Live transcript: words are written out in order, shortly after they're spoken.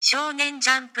少年ジ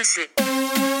ャンプス。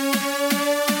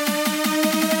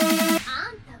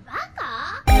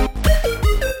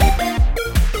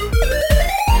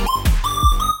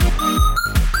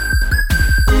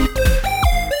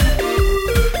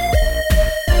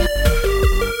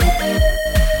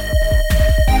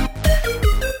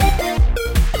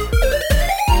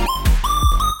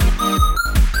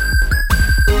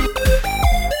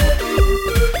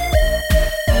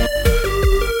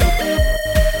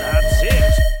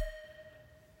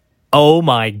Oh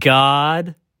my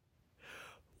god.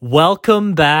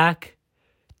 Welcome back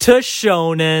to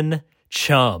Shonen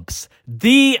Chumps,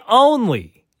 the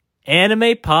only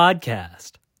anime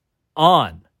podcast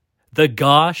on the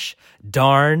gosh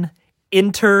darn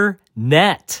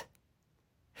internet.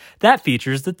 That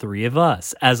features the three of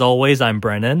us. As always, I'm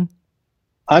Brennan.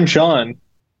 I'm Sean.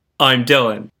 I'm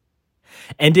Dylan.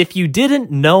 And if you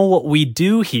didn't know what we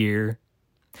do here,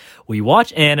 we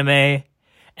watch anime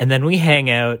and then we hang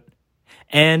out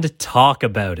and talk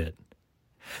about it.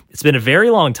 It's been a very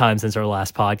long time since our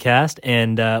last podcast,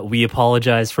 and we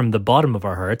apologize from the bottom of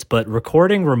our hearts, but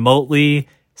recording remotely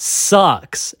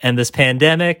sucks, and this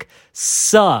pandemic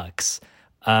sucks.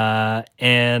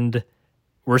 And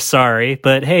we're sorry,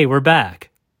 but hey, we're back.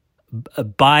 A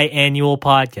biannual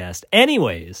podcast.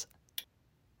 Anyways,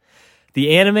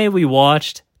 the anime we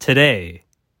watched today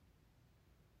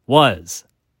was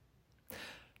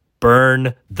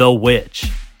Burn the Witch.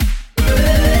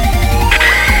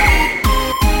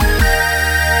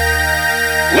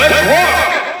 Let's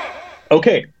rock!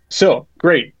 Okay, so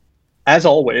great. As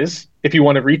always, if you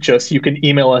want to reach us, you can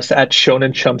email us at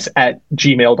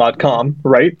shonenchumps@gmail.com,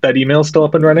 right? That email's still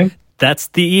up and running? That's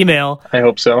the email. I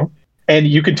hope so. And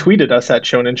you can tweet at us at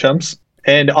shonenchumps.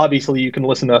 And obviously, you can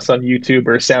listen to us on YouTube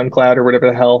or SoundCloud or whatever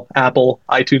the hell, Apple,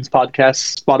 iTunes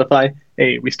Podcasts, Spotify.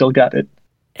 Hey, we still got it.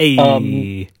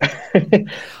 Hey.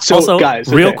 So, also,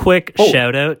 guys, real quick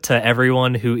shout out to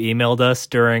everyone who emailed us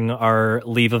during our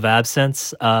leave of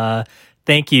absence.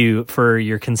 Thank you for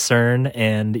your concern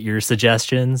and your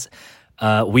suggestions.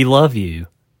 We love you.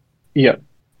 Yeah,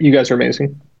 you guys are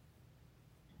amazing.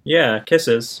 Yeah,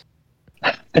 kisses.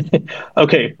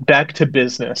 Okay, back to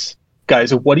business.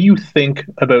 Guys, what do you think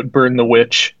about Burn the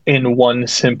Witch in one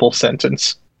simple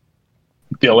sentence?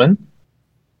 Dylan?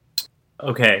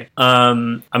 Okay,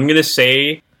 I'm gonna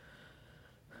say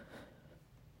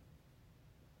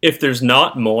if there's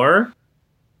not more,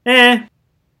 but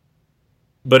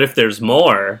if there's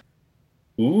more,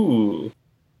 ooh.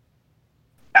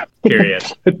 Period.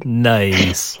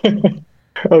 Nice.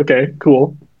 Okay,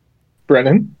 cool.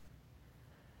 Brennan?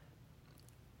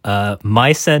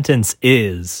 My sentence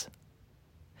is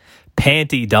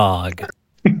panty dog.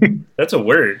 That's a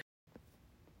word.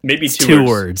 Maybe It's two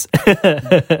words.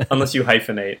 Unless you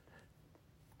hyphenate.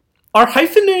 Are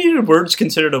hyphenated words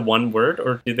considered a one word,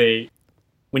 or do they...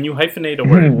 When you hyphenate a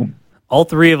word... All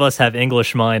three of us have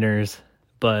English minors,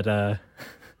 but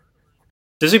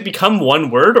Does it become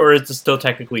one word, or is it still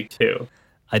technically two?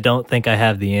 I don't think I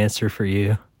have the answer for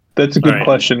you. That's a good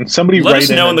question. Somebody Let write us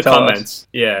in know in and the tell comments. us.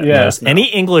 Yeah. Yes. Any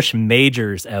English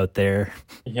majors out there,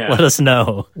 Yeah. let us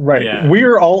know. Right. Yeah.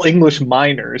 We're all English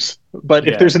minors, but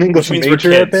if Yeah. there's an English Which means we're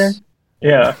major out there... kids.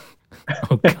 Yeah.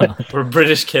 Oh, God. We're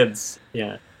British kids.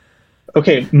 Yeah.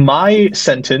 Okay, my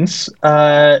sentence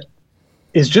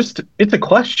is just... It's a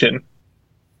question.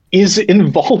 Is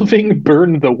involving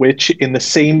Burn the Witch in the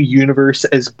same universe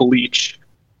as Bleach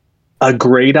a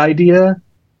great idea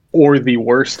or the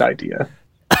worst idea?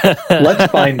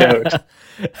 Let's find out.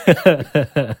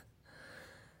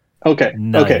 Okay.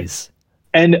 Nice. Okay.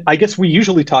 And I guess we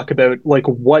usually talk about like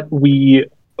what we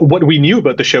knew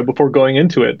about the show before going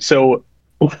into it. So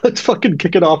let's fucking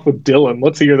kick it off with Dylan.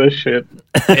 Let's hear this shit.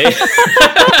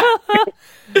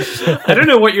 I don't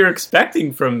know what you're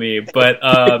expecting from me, but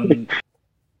I'm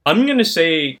gonna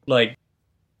say like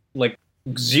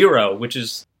 0, which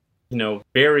is a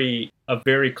very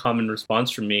common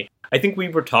response from me. I think we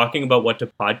were talking about what to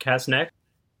podcast next,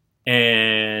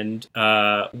 and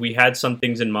we had some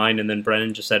things in mind, and then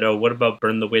Brennan just said, "Oh, what about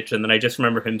Burn the Witch?" And then I just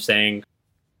remember him saying,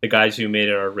 "The guys who made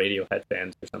it are Radiohead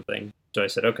fans or something." So I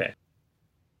said, "Okay,"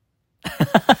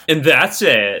 and that's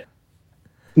it.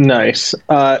 Nice.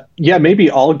 Yeah,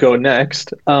 maybe I'll go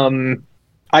next.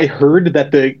 I heard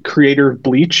that the creator of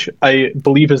Bleach, I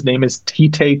believe his name is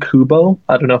Tite Kubo.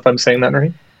 I don't know if I'm saying that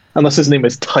right. Unless his name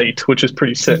is Tight, which is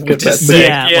pretty sick. Which is sick.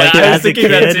 Yeah, Yeah, like I was as a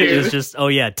thinking that kid, too. it was just, oh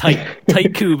yeah, tight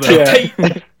Kubo. Yeah.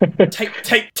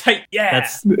 Tight. Yeah.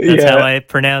 That's Yeah. how I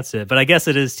pronounce it. But I guess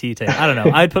it is Tite. I don't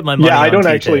know. I'd put my money Yeah, on I don't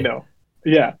Tite, actually know.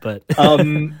 Yeah. But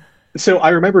So I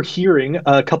remember hearing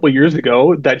a couple years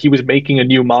ago that he was making a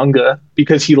new manga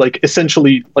because he like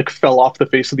essentially like fell off the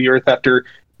face of the earth after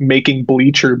making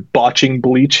Bleach or botching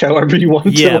Bleach, however you want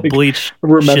Yeah, to like, Bleach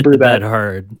remember shit the that. bed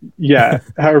hard. Yeah,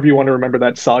 however you want to remember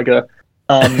that saga.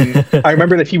 I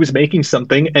remember that he was making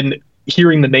something and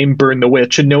hearing the name Burn the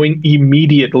Witch and knowing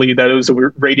immediately that it was a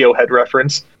Radiohead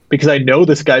reference because I know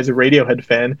this guy's a Radiohead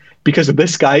fan because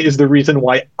this guy is the reason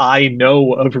why I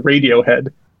know of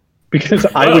Radiohead because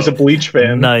I was a Bleach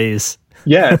fan. Nice.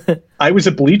 Yeah, I was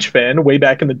a Bleach fan way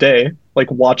back in the day, like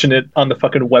watching it on the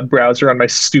fucking web browser on my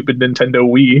stupid Nintendo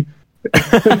Wii.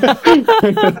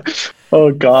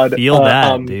 Oh God, Feel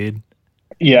that, dude.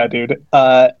 Yeah, dude.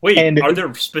 Wait, and are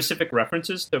there specific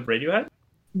references to Radiohead?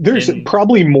 there's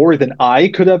probably more than I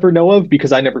could ever know of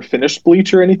because I never finished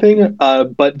Bleach or anything.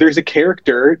 But there's a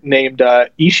character named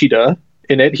Ishida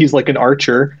in it. He's like an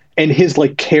archer, and his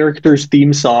like character's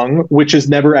theme song, which is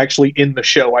never actually in the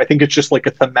show. I think it's just like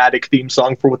a thematic theme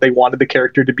song for what they wanted the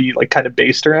character to be like kind of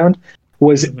based around.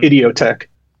 Was Idiotech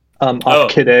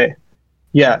off Kid A.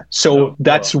 Yeah, so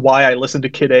that's why I listened to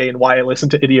Kid A and why I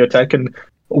listened to Idiotech and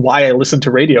why I listened to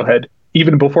Radiohead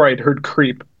even before I'd heard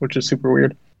Creep, which is super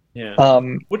weird. Yeah.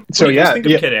 What do you guys think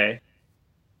of Kid A?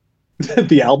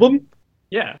 The album?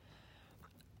 Yeah.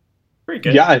 Pretty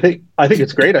good. Yeah, I think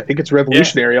it's great. I think it's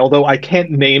revolutionary. Although I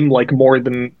can't name like more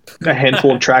than a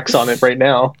handful of tracks on it right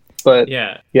now. But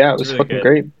yeah, it was really fucking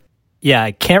great. Yeah,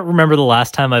 I can't remember the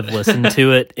last time I've listened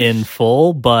to it in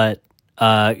full, but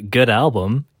good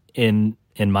album in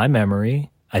my memory,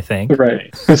 I think.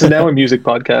 Right. Nice. This is now a music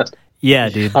podcast. Yeah,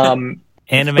 dude.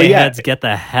 Anime heads, get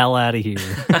the hell out of here.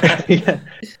 Yeah.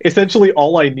 Essentially,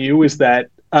 all I knew is that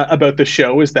about the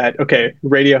show is that okay,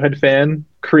 Radiohead fan,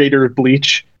 creator of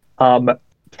Bleach,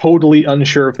 totally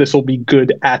unsure if this will be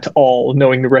good at all,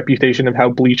 knowing the reputation of how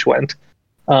Bleach went.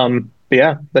 But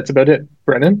yeah, that's about it.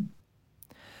 Brennan?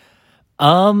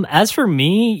 As for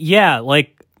me, yeah,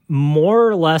 like more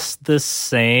or less the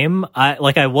same. I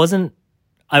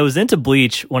was into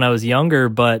Bleach when I was younger,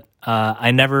 but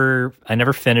I never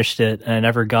finished it, and I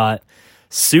never got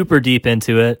super deep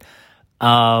into it.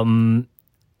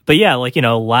 But yeah, like, you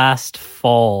know, last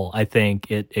fall, I think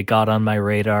it got on my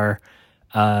radar.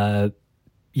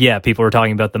 Yeah, people were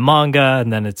talking about the manga,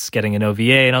 and then it's getting an OVA,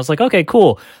 and I was like, okay,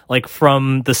 cool. Like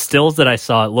from the stills that I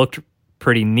saw, it looked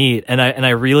pretty neat, and I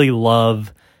really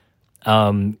love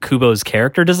Kubo's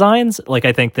character designs. Like,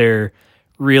 I think they're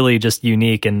really just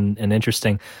unique and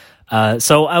interesting.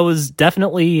 So I was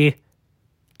definitely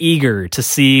eager to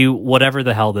see whatever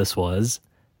the hell this was.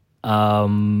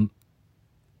 But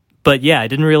yeah, I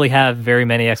didn't really have very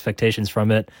many expectations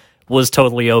from it. Was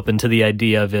totally open to the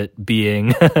idea of it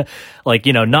being like,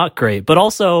 you know, not great, but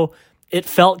also it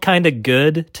felt kind of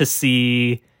good to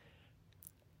see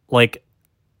like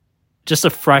just a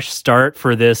fresh start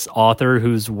for this author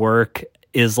whose work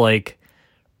is like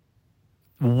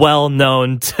well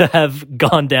known to have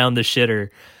gone down the shitter.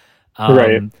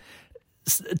 Right.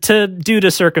 Due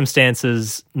to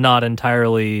circumstances not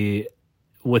entirely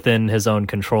within his own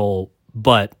control,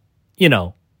 but you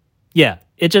know, yeah,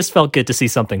 it just felt good to see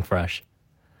something fresh.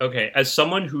 Okay, as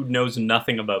someone who knows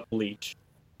nothing about Bleach,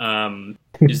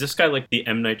 is this guy like the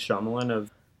M. Night Shyamalan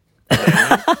of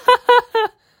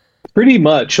Pretty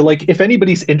much. Like, if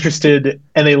anybody's interested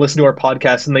and they listen to our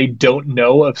podcast and they don't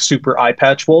know of Super Eye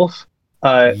Patch Wolf,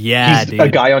 he's dude. A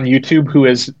guy on YouTube who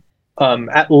has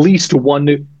at least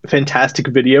one fantastic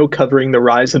video covering the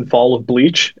rise and fall of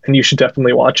Bleach, and you should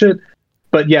definitely watch it.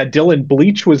 But yeah, Dylan,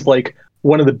 Bleach was like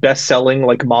one of the best-selling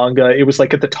like manga. It was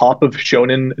like at the top of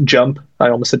Shonen Jump. I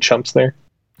almost said chumps there.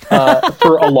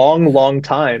 For a long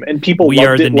time, and people we loved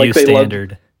are the it new like they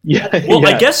standard. Yeah. Well, yeah.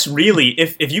 I guess really,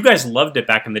 if you guys loved it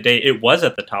back in the day, it was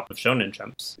at the top of Shonen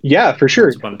Jumps. Yeah, for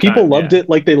sure. People loved it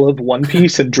like they loved One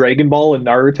Piece and Dragon Ball and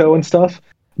Naruto and stuff.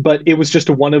 But it was just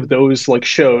one of those like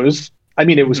shows. I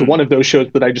mean, it was one of those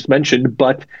shows that I just mentioned,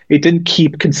 but it didn't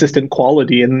keep consistent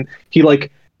quality. And he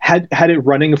like had it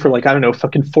running for like, I don't know,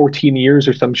 fucking 14 years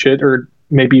or some shit, or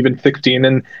maybe even 16,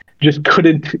 and just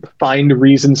couldn't find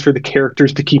reasons for the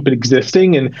characters to keep it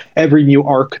existing. And every new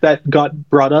arc that got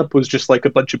brought up was just like a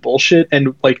bunch of bullshit,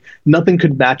 and like nothing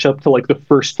could match up to like the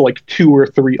first like 2 or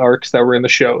 3 arcs that were in the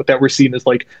show that were seen as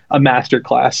like a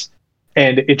masterclass.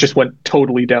 And it just went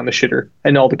totally down the shitter,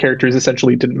 and all the characters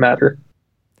essentially didn't matter.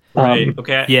 Right.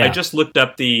 Okay. Yeah. I just looked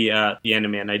up the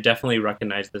anime, and I definitely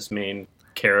recognize this main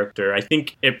character. I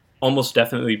think it almost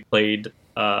definitely played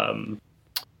during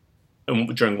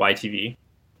YTV.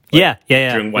 Yeah.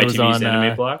 During YTV's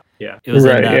anime block. Yeah. It was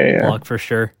Right, in that yeah. block for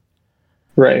sure.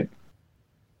 Right.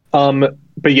 But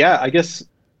yeah, I guess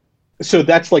so.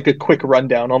 That's like a quick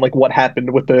rundown on like what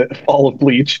happened with the fall of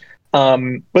Bleach.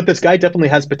 But this guy definitely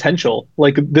has potential.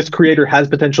 Like, this creator has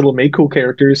potential to make cool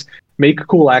characters, make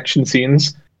cool action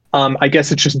scenes. I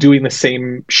guess it's just doing the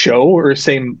same show or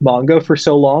same manga for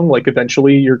so long. Like,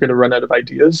 eventually you're going to run out of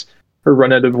ideas or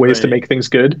run out of ways to Right. make things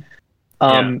good.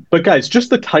 But guys, just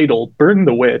the title, Burn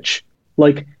the Witch,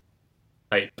 like,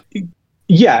 Hype.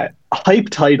 yeah, hype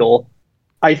title.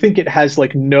 I think it has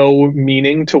like no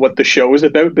meaning to what the show is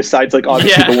about besides like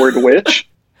obviously Yeah. the word witch.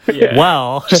 Yeah.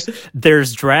 Well,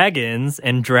 there's dragons,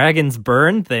 and dragons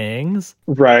burn things,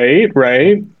 Right,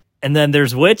 right. and then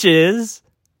there's witches,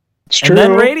 It's and true.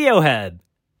 then Radiohead.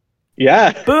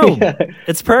 Yeah. Boom. Yeah.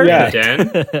 It's perfect.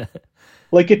 Dan?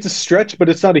 Like, it's a stretch, but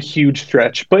it's not a huge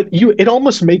stretch. But it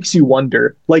almost makes you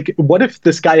wonder, like, what if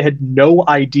this guy had no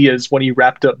ideas when he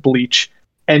wrapped up Bleach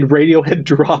and Radiohead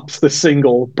drops the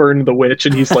single Burn the Witch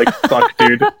and he's like, fuck,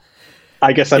 dude.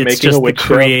 I guess I'm It's making a just the witch show.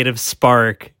 creative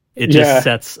spark. It Yeah. just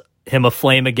sets him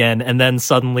aflame again, and then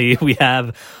suddenly we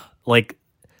have, like,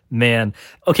 man.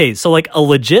 Okay, so like a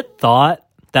legit thought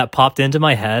that popped into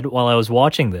my head while I was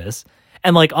watching this,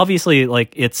 and like obviously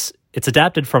like it's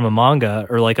adapted from a manga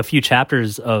or like a few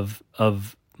chapters of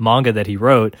manga that he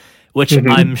wrote, which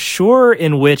I'm sure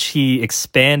in which he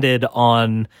expanded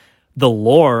on the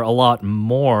lore a lot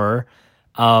more.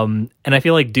 And I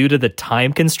feel like due to the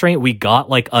time constraint, we got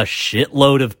like a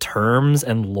shitload of terms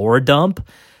and lore dump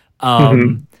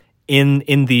in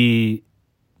the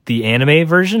anime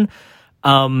version.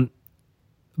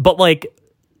 But like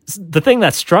the thing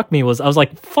that struck me was I was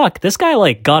like, fuck, this guy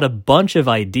like got a bunch of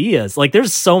ideas. Like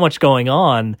there's so much going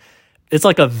on. It's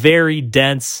like a very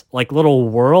dense like little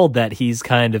world that he's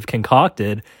kind of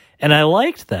concocted. And I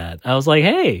liked that. I was like,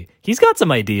 hey, he's got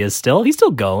some ideas still. He's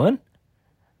still going.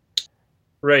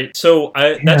 Right. So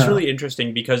that's Yeah. really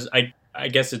interesting because I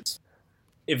guess it's,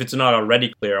 if it's not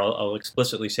already clear, I'll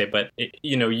explicitly say, but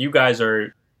you guys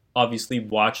are obviously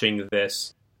watching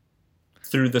this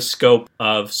through the scope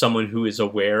of someone who is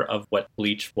aware of what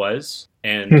Bleach was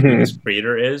and who this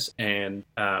creator is, and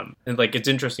like it's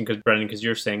interesting because Brendan, because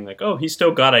you're saying like, oh, he's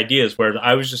still got ideas, whereas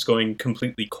I was just going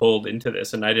completely cold into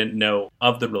this and I didn't know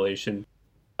of the relation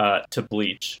to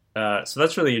Bleach. So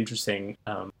that's really interesting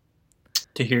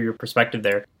to hear your perspective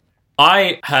there.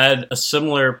 I had a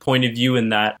similar point of view in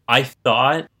that I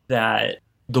thought that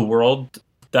the world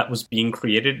that was being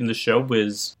created in the show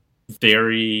was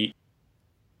very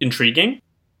intriguing.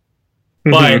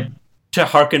 But to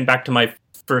harken back to my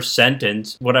first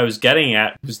sentence, what I was getting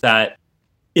at was that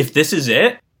if this is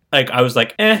it, like I was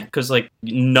like, because like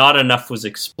not enough was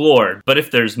explored. But if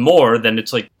there's more, then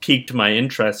it's like piqued my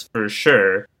interest for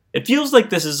sure. It feels like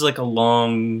this is like a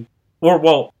long, or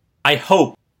well, I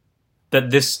hope that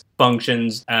this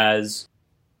functions as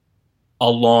a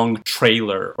long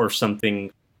trailer or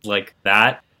something like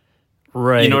that.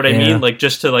 Right. You know what I yeah. mean? Like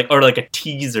just to like, or like a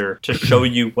teaser to show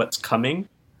you what's coming.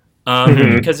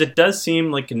 Because it does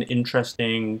seem like an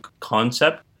interesting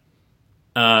concept.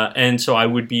 And so I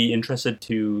would be interested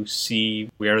to see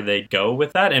where they go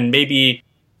with that. And maybe,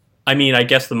 I mean, I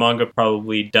guess the manga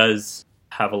probably does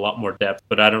have a lot more depth,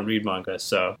 but I don't read manga,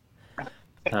 so.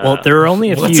 Well, there are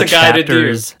only a what's few a guy to do?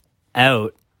 chapters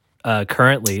out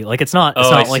currently. Like it's not Oh,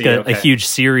 not I like see, a okay. huge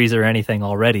series or anything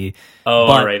already. Oh,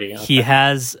 But alrighty. Okay. he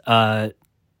has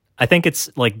I think it's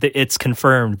like it's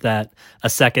confirmed that a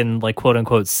second like quote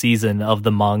unquote season of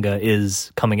the manga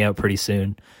is coming out pretty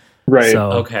soon. Right.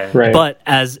 So, Okay. Right. But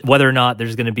as whether or not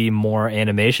there's going to be more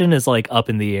animation is like up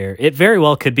in the air. It very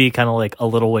well could be kind of like a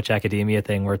Little Witch Academia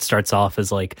thing where it starts off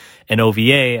as like an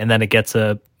OVA and then it gets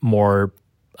a more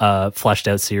fleshed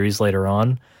out series later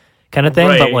on kind of thing.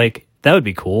 But Right. like that would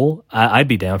be cool. I'd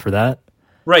be down for that.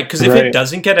 Right, because if Right. it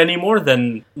doesn't get any more,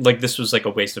 then like this was like a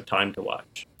waste of time to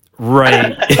watch.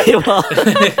 Right. Well,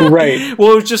 Right.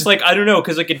 Well, it's just like I don't know,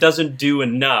 because like it doesn't do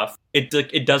enough. It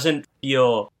doesn't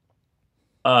feel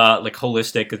like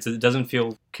holistic. It doesn't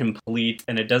feel complete,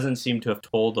 and it doesn't seem to have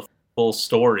told the full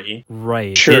story.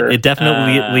 right. Sure. It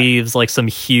definitely Uh, leaves like some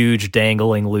huge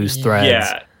dangling loose threads.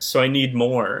 Yeah, so I need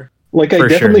more. Like, I For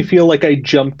definitely sure. feel like I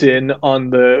jumped in on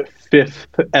the 5th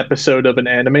episode of an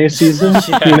anime season,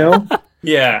 Yeah. you know?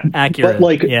 Yeah, Accurate. But,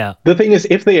 like, yeah. The thing is,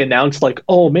 if they announce, like,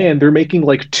 oh man, they're making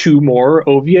like 2 more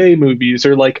OVA movies,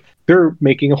 or like they're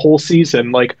making a whole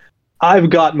season, like, I've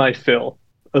got my fill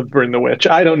of Burn the Witch.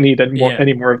 I don't need Yeah.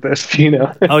 any more of this, you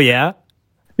know? Oh yeah.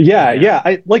 Yeah.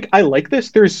 I like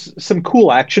this. There's some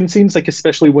cool action scenes, like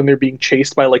especially when they're being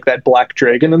chased by like that black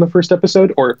dragon in the first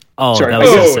episode. Or Oh, sorry, that was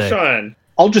oh, sick. Sean.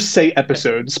 I'll just say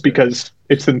episodes because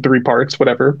it's in 3 parts.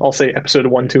 Whatever. I'll say episode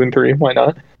 1, 2, and 3. Why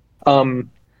not?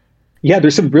 Yeah,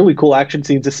 there's some really cool action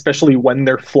scenes, especially when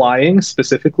they're flying,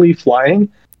 specifically flying.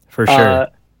 For sure.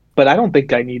 but I don't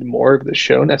think I need more of the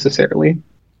show necessarily.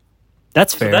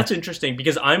 That's So fair. that's interesting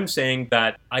because I'm saying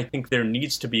that I think there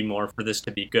needs to be more for this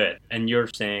to be good, and you're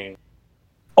saying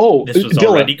Oh, this was Dylan,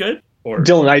 already good. Or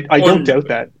Dylan, I or- don't doubt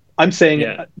that. I'm saying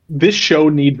Yeah. this show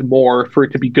needs more for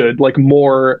it to be good, like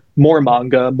more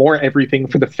manga, more everything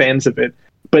for the fans of it.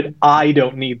 But I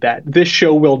don't need that. This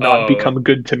show will not Oh. become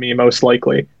good to me, most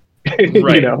likely.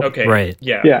 right? You know? Okay. Right.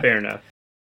 Yeah, Yeah. Fair enough.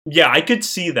 Yeah, I could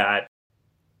see that.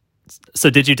 So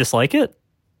did you dislike it?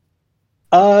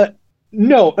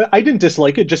 No, I didn't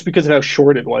dislike it just because of how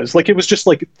short it was. Like, it was just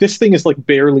like, this thing is like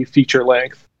barely feature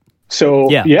length. So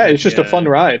Yeah. it's just a fun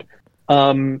ride.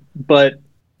 But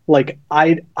like,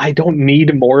 I don't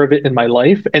need more of it in my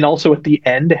life. And also at the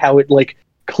end, how it like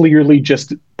clearly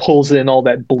just pulls in all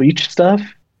that Bleach stuff.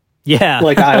 Yeah.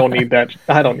 Like, I don't need that.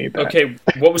 I don't need that. Okay,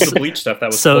 what was the Bleach stuff that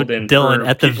was So, pulled in? Dylan, for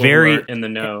at the people who very- aren't in the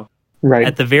know. Right.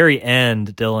 At the very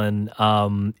end,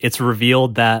 Dylan, it's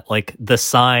revealed that like the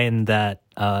sign that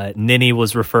Nini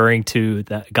was referring to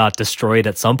that got destroyed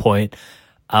at some point,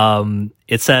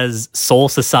 it says Soul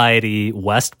Society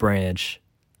West Branch.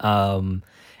 And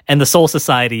the Soul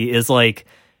Society is like,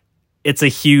 it's a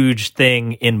huge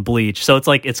thing in Bleach. So it's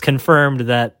like, it's confirmed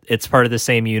that it's part of the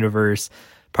same universe,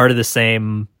 part of the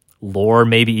same lore,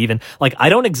 maybe even. Like, I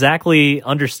don't exactly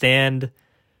understand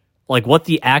like what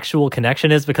the actual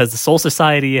connection is, because the Soul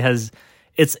Society has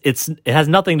it has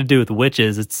nothing to do with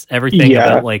witches. It's everything Yeah.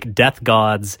 about like death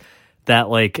gods that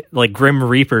like Grim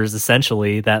Reapers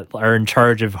essentially that are in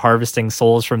charge of harvesting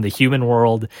souls from the human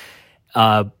world.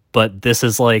 But this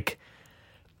is like,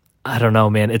 I don't know,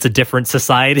 man. It's a different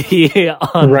society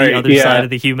on Right, the other yeah. side of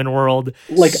the human world.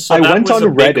 Like, So I that went was on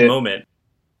a big Reddit. moment.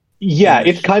 Yeah, in the-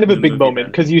 it's kind of a in the big movie moment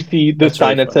then. because you see the That's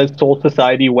sign really that says Soul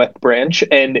Society West Branch,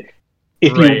 and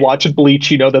if Right. you watch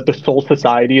Bleach, you know that the Soul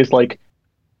Society is like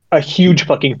a huge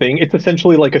fucking thing. It's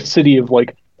essentially like a city of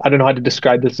like, I don't know how to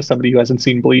describe this to somebody who hasn't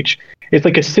seen Bleach. It's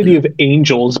like a city of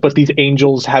angels, but these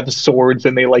angels have swords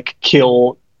and they like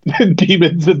kill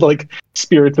demons and like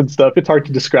spirits and stuff. It's hard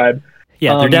to describe.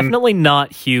 Yeah, they're Um, definitely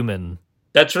not human.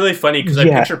 That's really funny because I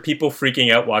Yeah. picture people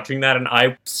freaking out watching that, and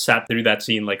I sat through that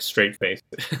scene like straight faced.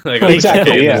 Like, I was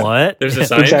Exactly, okay, yeah. What? There's a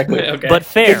sign. Exactly. Okay. But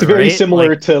fair, It's very right? similar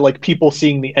Like, to like people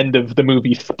seeing the end of the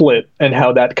movie Split and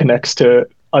how that connects to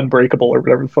Unbreakable or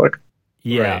whatever the fuck.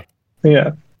 yeah. Right.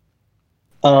 Yeah.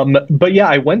 But yeah,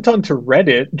 I went onto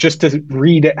Reddit just to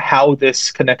read how this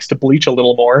connects to Bleach a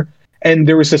little more. And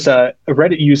there was this a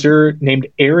Reddit user named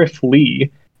Arif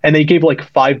Lee, and they gave like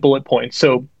 5 bullet points.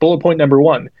 So bullet point number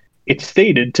 1, it's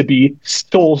stated to be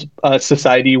Soul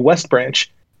Society West Branch.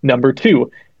 Number 2,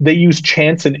 they use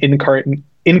chants and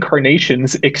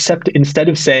incarnations, except instead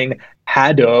of saying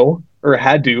Hado or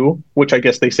Hadu, which I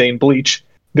guess they say in Bleach,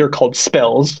 they're called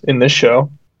spells in this show.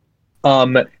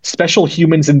 Special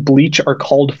humans in Bleach are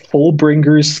called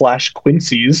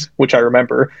Fullbringers/Quincy's, which I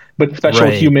remember, but special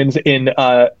Right. humans in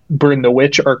Burn the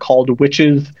Witch are called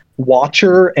Witches,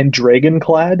 Watcher, and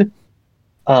Dragonclad.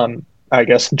 I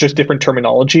guess just different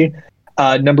terminology.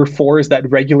 Number 4 is that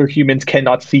regular humans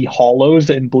cannot see hollows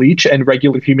in Bleach, and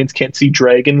regular humans can't see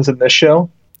dragons in this show.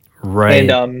 Right.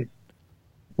 And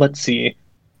let's see.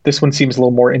 This one seems a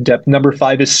little more in-depth. Number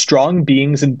 5 is strong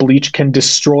beings in Bleach can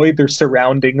destroy their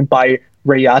surrounding by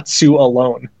Reiatsu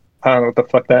alone. I don't know what the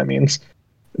fuck that means.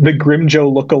 The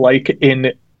Grimjo lookalike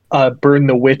in Burn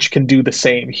the Witch can do the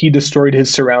same. He destroyed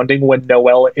his surrounding when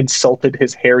Noel insulted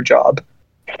his hair job.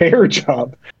 Hair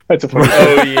job. That's a funny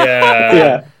Oh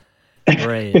yeah. yeah.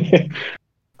 Right.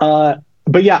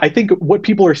 But yeah, I think what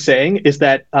people are saying is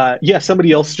that,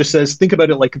 somebody else just says, think about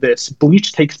it like this.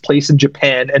 Bleach takes place in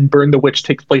Japan and Burn the Witch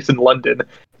takes place in London.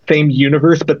 Same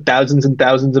universe, but thousands and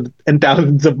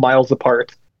thousands of miles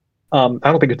apart. I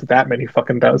don't think it's that many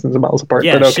fucking thousands of miles apart,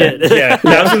 Yeah, but okay. shit. Yeah.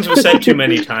 Thousands was said too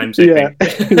many times. I Yeah.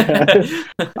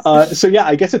 think. So yeah,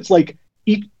 I guess it's like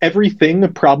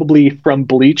everything probably from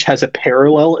Bleach has a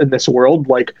parallel in this world.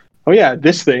 Like, oh yeah,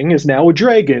 this thing is now a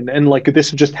dragon, and like this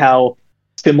is just how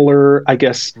similar, I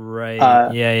guess, Right.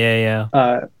 Uh,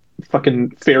 yeah.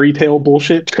 fucking fairy tale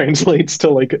bullshit translates to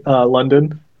like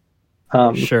London.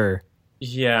 Sure.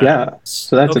 Yeah. Yeah,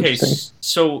 so that's okay. interesting.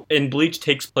 So, in Bleach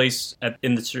takes place at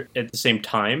the same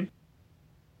time,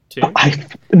 too.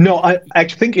 I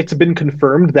actually think it's been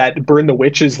confirmed that Burn the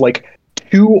Witch is like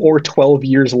 2 or 12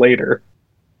 years later.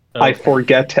 I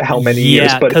forget how many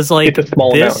years, but because like it's a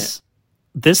small amount.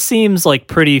 this seems like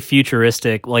pretty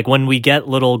futuristic. Like when we get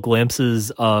little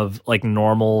glimpses of like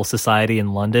normal society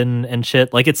in London and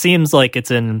shit, like it seems like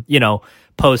it's in,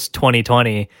 post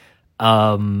 2020.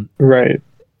 Right.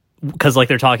 Because like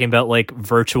they're talking about like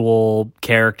virtual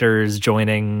characters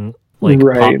joining like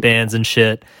Right. pop bands and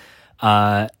shit.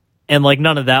 And And like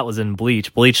none of that was in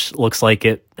Bleach. Bleach looks like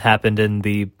it happened in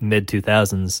the mid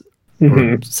 2000s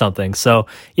or something. So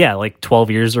yeah, like 12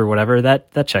 years or whatever,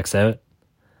 that checks out.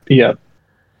 Yeah.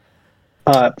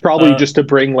 Probably just to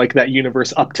bring like that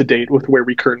universe up to date with where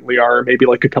we currently are, maybe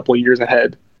like a couple of years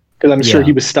ahead. Because I'm sure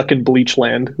he was stuck in Bleach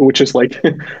Land, which is like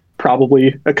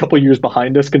probably a couple of years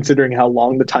behind us, considering how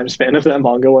long the time span of that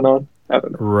manga went on. I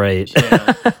don't know. Right.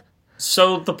 Yeah.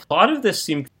 So the plot of this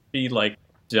seemed to be like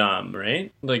dumb,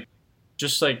 right? Like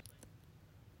just like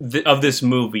of this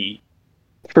movie,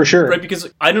 For sure. right? Because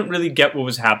I don't really get what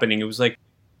was happening. It was like,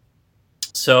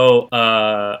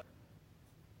 so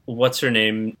what's her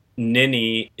name?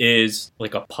 Nini is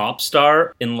like a pop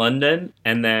star in London,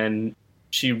 and then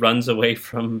she runs away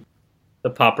from the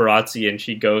paparazzi and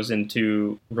she goes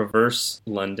into reverse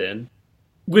London,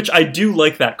 which I do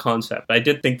like that concept. I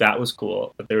did think that was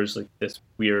cool, that there was like this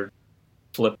weird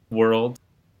flip world.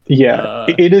 Yeah.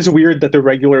 It is weird that the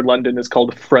regular London is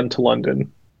called Front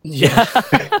London. Yeah.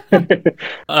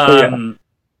 But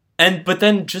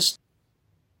then just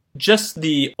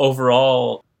the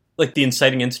overall, like the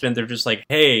inciting incident, they're just like,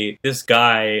 hey, this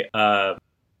guy,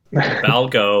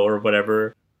 Balgo or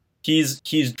whatever, he's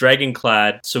dragon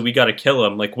clad, so we gotta kill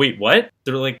him. Like, wait, what?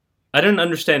 They're like, I didn't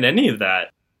understand any of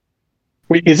that.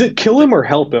 Wait, is it kill him or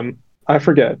help him? I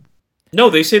forget. No,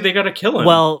 they say they gotta kill him.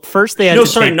 Well, first they had to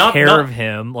take care of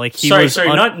him. Like he was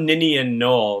not Nini and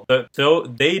Noel. Though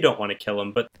they don't want to kill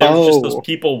him, but there's just those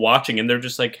people watching, and they're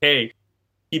just like, "Hey,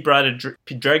 he brought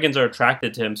dragons are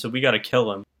attracted to him, so we gotta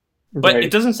kill him." But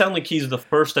it doesn't sound like he's the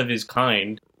first of his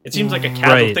kind. It seems like a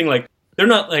casual thing. Like they're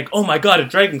not like, "Oh my god, a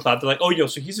dragon clad." They're like, "Oh, yo,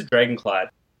 so he's a dragon clad.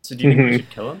 So do you think we should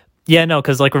kill him?" Yeah, no,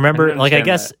 because like remember, like I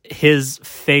guess his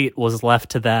fate was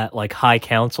left to that like High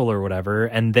Council or whatever,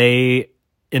 and they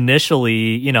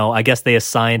initially, you know, I guess they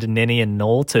assigned Nini and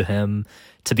Noel to him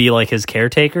to be like his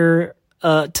caretaker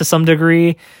to some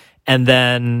degree, and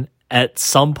then at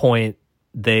some point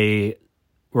they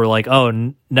were like,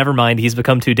 "Oh, never mind, he's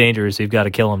become too dangerous. We've got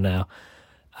to kill him now."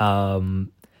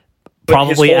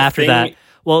 Probably after that.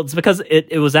 Well, it's because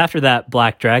it was after that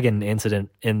Black Dragon incident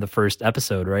in the first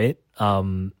episode, right?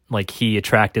 Like he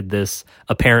attracted this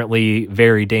apparently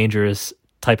very dangerous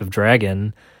type of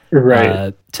dragon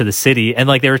to the city, and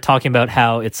like they were talking about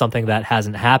how it's something that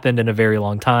hasn't happened in a very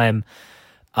long time.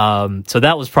 So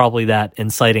that was probably that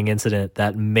inciting incident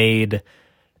that made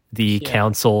the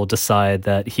council decide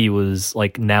that he was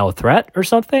like now a threat or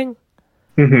something.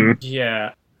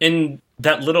 Yeah, and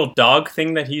that little dog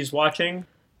thing that he's watching,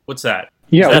 what's that?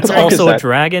 Yeah, that's also a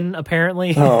dragon,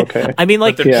 apparently. Oh, okay. I mean,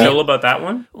 like, but they're chill about that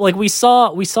one. Like we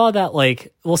saw that.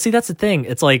 Like, well, see, that's the thing.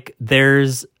 It's like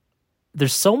there's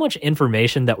so much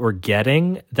information that we're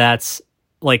getting that's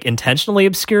like intentionally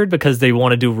obscured because they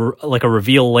want to do like a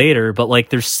reveal later. But like,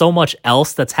 there's so much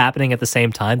else that's happening at the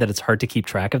same time that it's hard to keep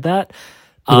track of that.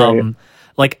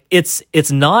 Like,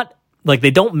 it's not. Like,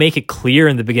 they don't make it clear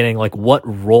in the beginning, like, what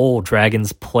role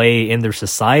dragons play in their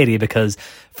society, because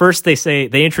first they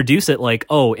introduce it like,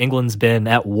 oh, England's been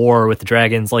at war with the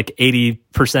dragons, like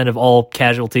 80% of all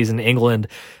casualties in England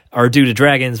are due to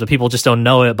dragons, but people just don't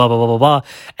know it, blah, blah, blah, blah, blah.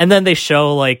 And then they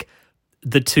show, like,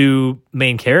 the two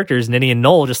main characters, Nini and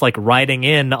Noel, just, like, riding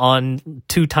in on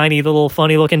two tiny little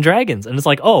funny-looking dragons. And it's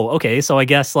like, oh, okay, so I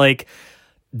guess, like,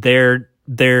 they're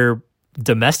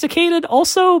domesticated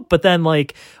also, but then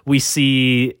like we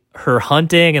see her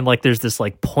hunting and like there's this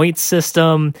like point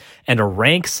system and a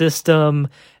rank system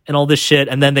and all this shit,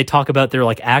 and then they talk about their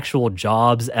like actual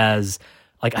jobs as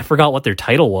like I forgot what their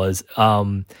title was,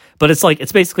 but it's like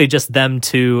it's basically just them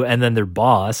two and then their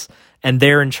boss, and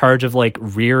they're in charge of like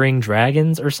rearing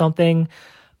dragons or something.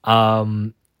 I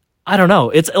don't know,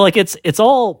 it's like it's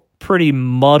all pretty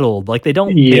muddled, like they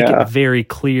don't make it very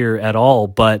clear at all,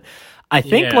 but I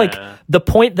think like the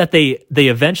point that they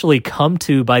eventually come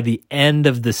to by the end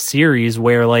of the series,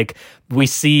 where like we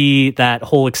see that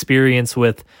whole experience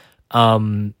with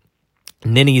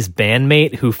Nini's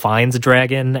bandmate who finds a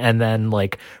dragon and then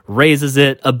like raises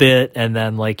it a bit, and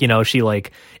then like, you know, she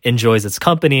like enjoys its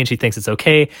company and she thinks it's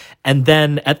okay, and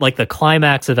then at like the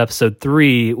climax of episode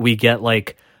 3 we get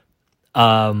like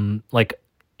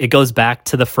it goes back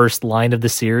to the first line of the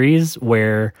series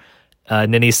where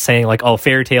Nini's saying like, oh,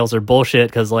 fairy tales are bullshit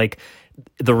because like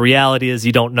the reality is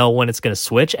you don't know when it's going to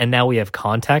switch, and now we have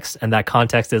context, and that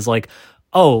context is like,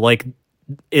 oh, like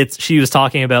she was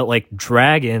talking about like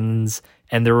dragons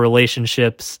and their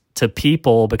relationships to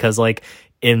people, because like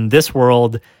in this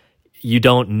world you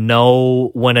don't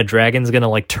know when a dragon's going to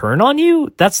like turn on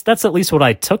you. That's at least what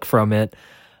I took from it.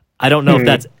 I don't know if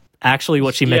that's actually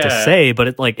what she meant to say,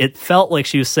 but it felt like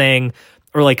she was saying,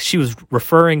 or like she was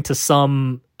referring to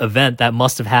some event that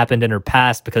must have happened in her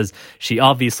past, because she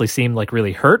obviously seemed like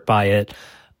really hurt by it,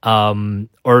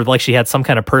 or like she had some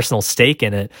kind of personal stake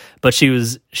in it. But she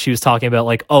was talking about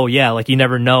like, oh yeah, like you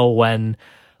never know when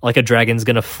like a dragon's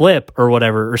gonna flip or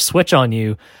whatever or switch on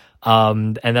you,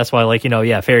 and that's why, like,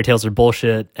 fairy tales are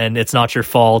bullshit and it's not your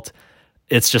fault,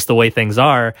 it's just the way things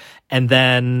are. And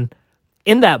then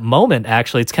in that moment,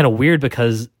 actually, it's kind of weird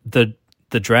because the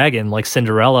dragon, like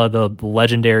Cinderella, the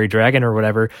legendary dragon or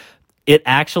whatever, it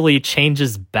actually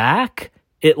changes back.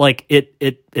 It like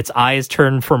its eyes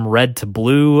turn from red to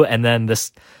blue, and then the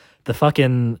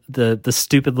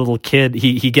stupid little kid,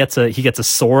 he gets a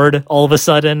sword all of a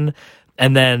sudden,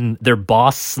 and then their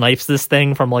boss snipes this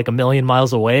thing from like a million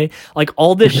miles away. Like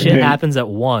all this shit happens at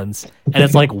once, and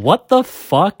it's like, what the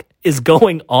fuck is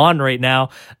going on right now?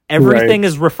 Everything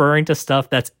is referring to stuff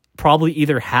that's probably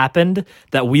either happened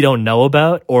that we don't know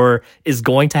about, or is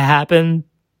going to happen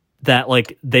that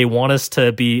like they want us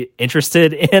to be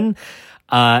interested in,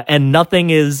 and nothing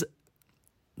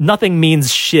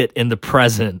means shit in the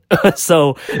present.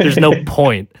 So there's no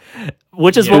point,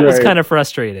 which is what was kind of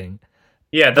frustrating.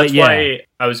 Yeah, that's why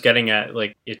I was getting at,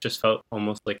 like, it just felt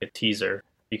almost like a teaser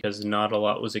because not a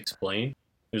lot was explained.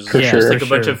 It was just like a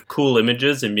bunch of cool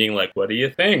images and being like, what do you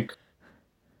think?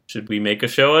 Should we make a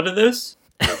show out of this?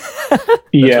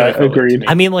 Yeah, agreed.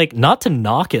 I mean, like, not to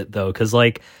knock it though, because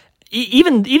like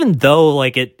even though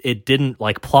like it didn't,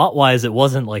 like, plot wise it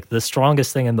wasn't like the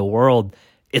strongest thing in the world,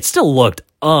 it still looked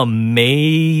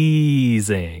amazing.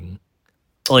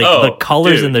 Like the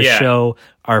colors in the show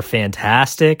are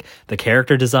fantastic. The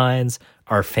character designs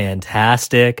are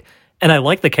fantastic. And I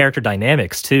like the character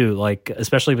dynamics too, like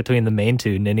especially between the main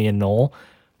two, Ninny and Noel.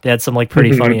 They had some like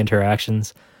pretty funny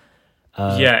interactions.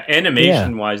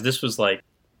 Animation wise, this was like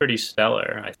pretty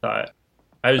stellar, I thought.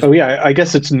 I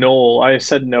guess it's Noel. I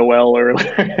said Noel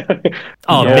earlier.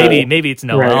 Maybe it's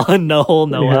Noel. Right. Noel.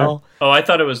 Yeah. Oh, I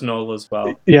thought it was Noel as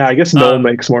well. Yeah, I guess Noel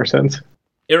makes more sense.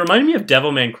 It reminded me of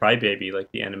Devilman Crybaby,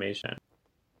 like the animation.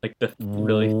 Like the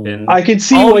really thin... I can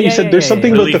see what you said. There's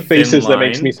something really about the faces that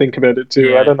makes me think about it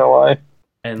too. I don't know why.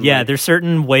 And there's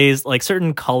certain ways, like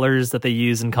certain colors that they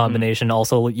use in combination.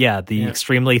 Also, the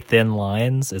extremely thin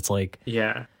lines. It's like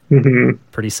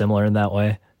pretty similar in that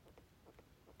way.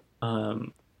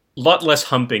 Lot less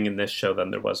humping in this show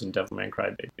than there was in Devilman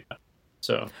Crybaby.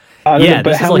 So I don't know,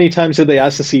 but how many times did they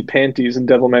ask to see panties in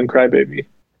Devilman Crybaby?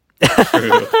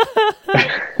 True.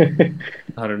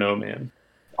 I don't know, man.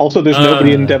 Also, there's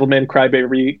nobody in Devilman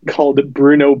Crybaby called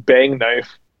Bruno Bang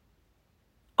Knife.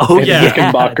 Oh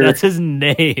yeah, that's his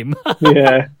name.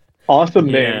 Yeah, awesome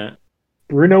name.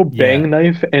 Bruno Bang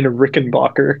Knife and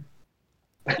Rickenbacker.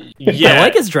 Yeah, I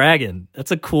like his dragon.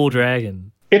 That's a cool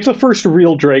dragon. It's the first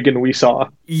real dragon we saw.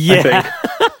 Yeah, I think.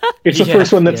 It's the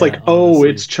first one that's honestly.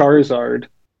 It's Charizard.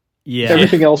 Yeah,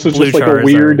 everything else was just like Charizard. A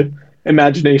weird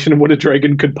imagination of what a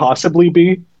dragon could possibly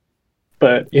be.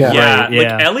 But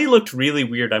like Ellie looked really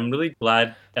weird. I'm really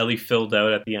glad Ellie filled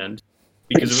out at the end,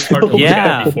 because it was hard to look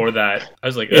at before that. I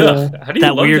was like, ugh, how do you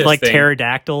that love weird this like thing?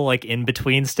 pterodactyl like in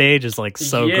between stage is like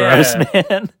so gross,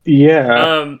 man.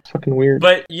 Yeah, fucking weird.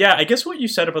 But yeah, I guess what you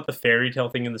said about the fairy tale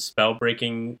thing and the spell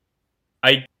breaking,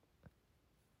 I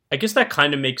guess that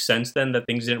kind of makes sense then, that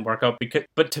things didn't work out.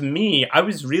 But to me, I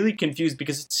was really confused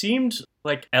because it seemed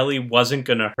like Ellie wasn't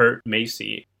gonna hurt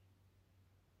Macy.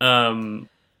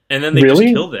 And then they just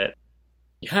killed it.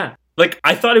 Yeah. Like,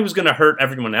 I thought it was going to hurt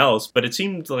everyone else, but it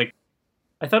seemed like...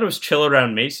 I thought it was chill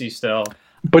around Macy still.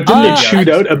 But didn't it shoot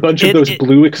out a bunch of those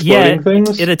blue exploding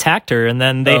things? It attacked her, and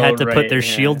then they had to put their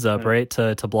shields up, right,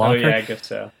 to block her. Yeah, I guess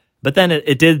so. But then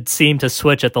it did seem to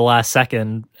switch at the last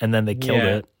second, and then they killed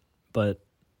it. But,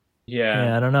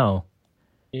 I don't know.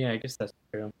 Yeah, I guess that's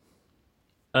true.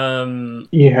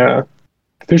 Yeah.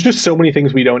 There's just so many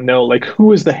things we don't know. Like,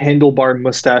 who is the handlebar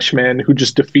mustache man who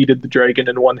just defeated the dragon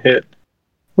in one hit?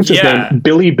 What's his name?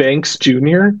 Billy Banks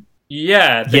Jr.?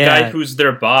 Yeah, the guy who's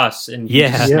their boss, and he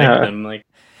just sniped them. Like,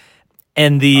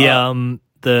 and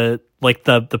the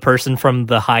person from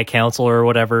the High Council or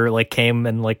whatever, like, came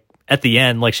and like at the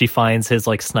end, like, she finds his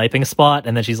like sniping spot,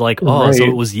 and then she's like, "Oh, so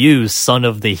it was you, son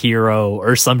of the hero,"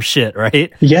 or some shit,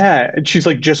 right? Yeah, and she's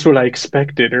like, "Just what I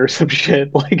expected," or some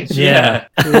shit. Like,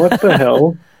 what the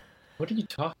hell? What are you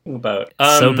talking about?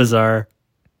 So bizarre.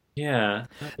 Yeah,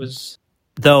 that was.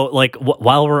 Though, like,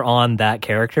 while we're on that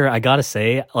character, I gotta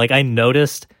say, like, I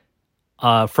noticed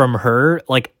from her,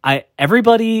 like,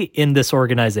 everybody in this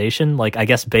organization, like, I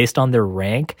guess based on their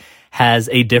rank, has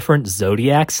a different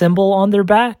zodiac symbol on their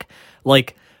back.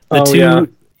 Like,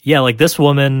 like this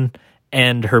woman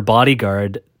and her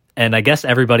bodyguard, and I guess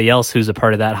everybody else who's a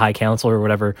part of that High Council or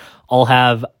whatever, all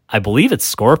have, I believe it's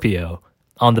Scorpio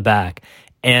on the back.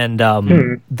 And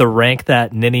the rank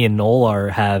that Ninny and Nolar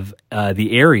have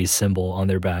the Ares symbol on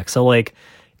their back. So, like,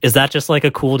 is that just like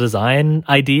a cool design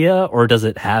idea, or does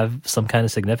it have some kind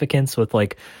of significance with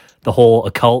like the whole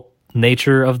occult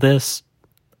nature of this?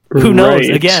 Who knows?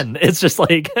 Right. Again, it's just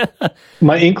like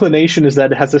My inclination is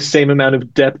that it has the same amount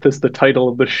of depth as the title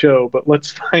of the show, but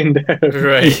let's find out.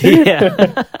 Right.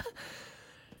 yeah.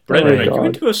 Brendan, Oh my are you God.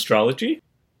 into astrology?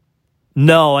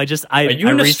 No, I Are you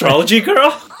an recently- astrology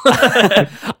girl?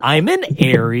 I'm an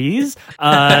Aries.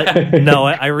 No,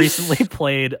 I recently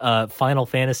played Final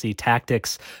Fantasy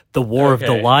Tactics: The War of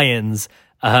the Okay. Lions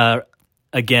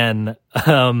again,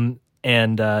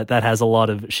 and that has a lot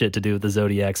of shit to do with the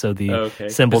zodiac. So the Okay.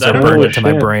 symbols 'Cause I are don't burned know- into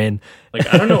my shit. brain.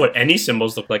 Like, I don't know what any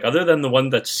symbols look like other than the one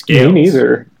that Me scales.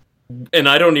 neither. And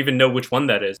I don't even know which one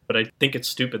that is, but I think it's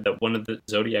stupid that one of the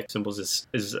zodiac symbols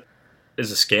is a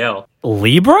scale.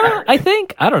 Libra, I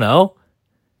think. I don't know.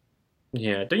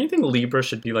 Yeah, don't you think Libra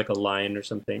should be like a lion or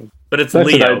something? But it's That's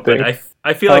what Leo. I'd But think.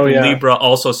 I feel Oh, like yeah. Libra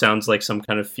also sounds like some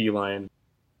kind of feline.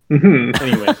 Hmm.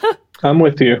 Anyway, I'm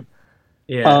with you.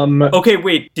 yeah. Okay,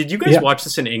 wait. Did you guys Yeah. watch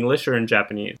this in English or in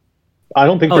Japanese? I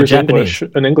don't think Oh, there's Japanese.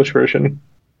 an English version.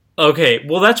 Okay,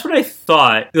 well that's what I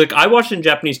thought. Like I watched it in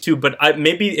Japanese too, but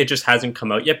maybe it just hasn't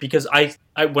come out yet because I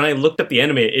when I looked up the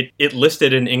anime, it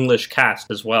listed an English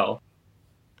cast as well.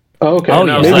 Oh, okay. Oh,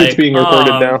 And I yeah. was Maybe like, it's being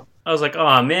recorded now. I was like,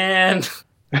 oh man.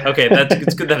 Okay,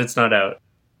 it's good that it's not out.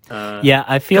 Yeah,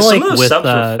 I feel 'cause like some of the with subs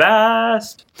were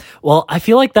fast. well, I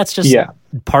feel like that's just Yeah.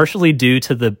 partially due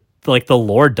to the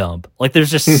lore dump. Like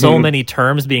there's just so many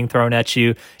terms being thrown at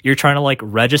you. You're trying to like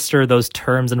register those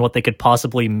terms and what they could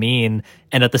possibly mean,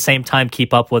 and at the same time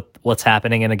keep up with what's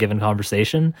happening in a given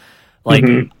conversation. Like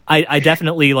I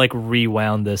definitely like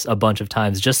rewound this a bunch of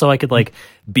times just so I could like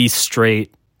be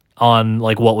straight on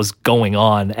like what was going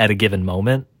on at a given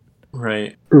moment.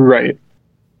 Right. Right.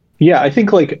 Yeah, I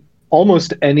think like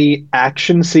almost any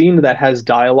action scene that has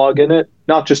dialogue in it,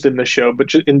 not just in the show, but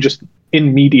just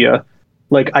in media,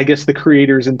 like I guess the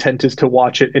creator's intent is to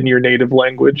watch it in your native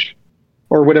language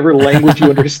or whatever language you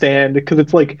understand, because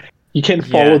it's like you can't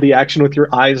follow Yeah. the action with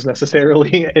your eyes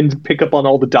necessarily and pick up on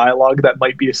all the dialogue that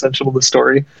might be essential to the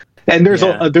story. And there's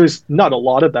Yeah. there's not a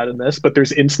lot of that in this, but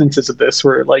there's instances of this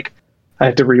where like I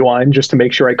had to rewind just to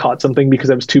make sure I caught something because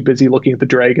I was too busy looking at the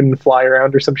dragon fly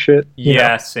around or some shit. you know?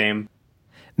 Yeah, same.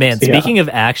 Man, Yeah. speaking of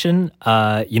action,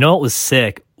 you know what was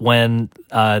sick when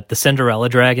the Cinderella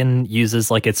dragon uses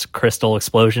like its crystal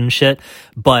explosion shit,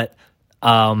 but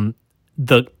the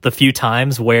few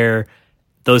times where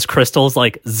those crystals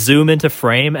like zoom into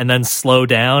frame and then slow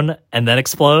down and then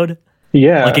explode,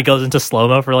 Yeah. like it goes into slow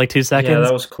mo for like 2 seconds. Yeah,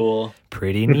 that was cool.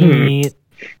 Pretty neat.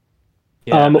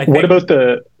 Yeah, I What think- about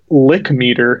the lick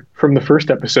meter from the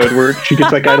first episode where she gets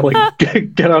that guy to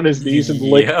like get on his knees and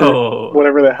lick Yo. the,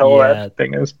 whatever the hell Yeah. that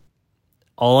thing is?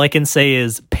 All I can say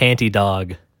is panty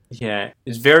dog. Yeah,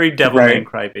 it's very Devilman Right.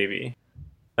 Crybaby.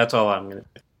 That's all I'm gonna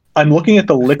say. I'm looking at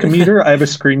the lick meter. I have a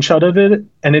screenshot of it,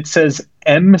 and it says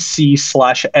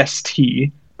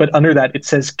MC/ST, but under that it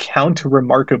says count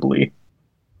remarkably.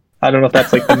 I don't know if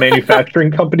that's like the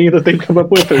manufacturing company that they've come up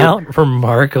with, or Count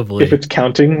remarkably. if it's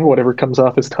counting whatever comes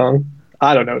off his tongue.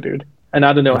 I don't know, dude. And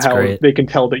I don't know That's how great. they can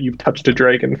tell that you've touched a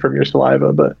dragon from your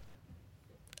saliva, but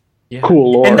Yeah.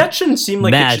 cool lore. And that shouldn't seem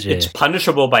like Magic. it's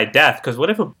punishable by death. Because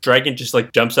what if a dragon just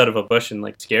like jumps out of a bush and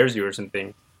like scares you or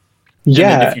something? And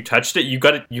then yeah. if you touched it,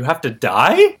 you have to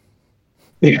die.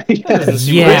 Yeah. Doesn't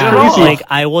seem Yeah, right at all. like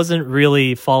I wasn't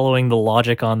really following the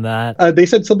logic on that. They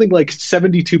said something like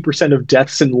 72% of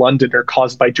deaths in London are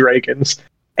caused by dragons.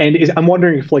 And I'm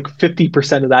wondering if like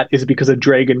 50% of that is because a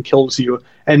dragon kills you,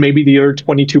 and maybe the other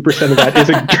 22% of that is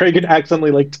a dragon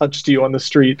accidentally like touched you on the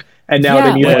street, and now Yeah,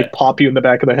 they need to but- like pop you in the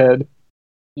back of the head.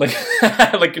 like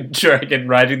like a dragon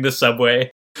riding the subway.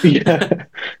 Yeah,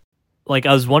 Like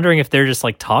I was wondering if they're just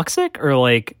like toxic or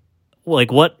like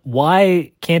what,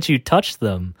 why can't you touch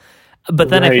them? But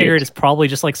then I Right. figured it's probably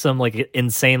just like some like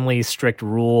insanely strict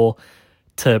rule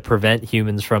to prevent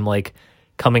humans from like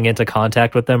coming into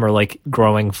contact with them or like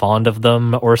growing fond of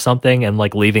them or something, and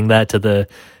like leaving that to the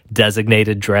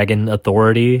designated dragon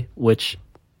authority, which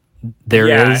there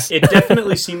is. It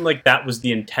definitely seemed like that was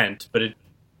the intent, but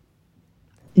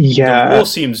the yeah. rule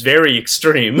seems very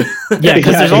extreme. Yeah,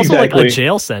 because Yeah, there's also like exactly. a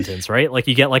jail sentence, right? Like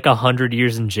you get like 100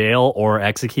 years in jail or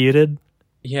executed.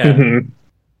 Yeah, Mhm.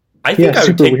 I think Yeah, I would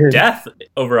super take weird. death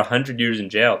over 100 years in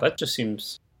jail. That just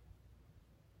seems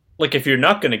like if you're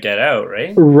not going to get out,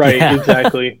 right? Right, Yeah.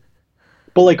 exactly.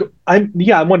 But like, I'm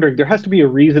wondering there has to be a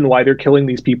reason why they're killing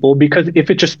these people, because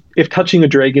if touching a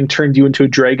dragon turned you into a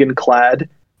dragon clad,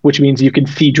 which means you can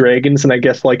see dragons, and I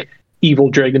guess like evil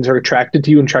dragons are attracted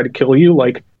to you and try to kill you,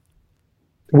 like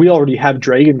we already have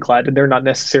Dragonclad, and they're not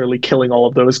necessarily killing all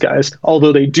of those guys.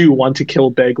 Although they do want to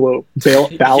kill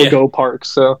Balgo Park.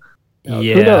 So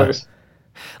Yeah. who knows?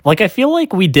 Like, I feel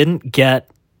like we didn't get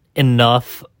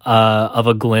enough of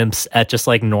a glimpse at just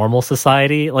like normal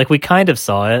society. Like, we kind of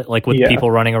saw it, like with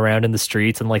people running around in the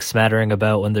streets and like smattering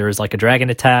about when there was like a dragon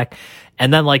attack,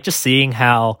 and then like just seeing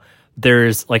how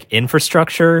there's like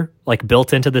infrastructure like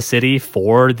built into the city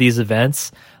for these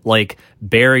events, like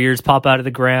barriers pop out of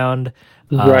the ground.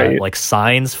 Right. Like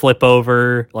signs flip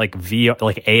over, like VR,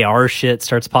 like AR shit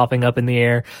starts popping up in the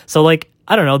air. So like,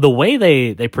 I don't know, the way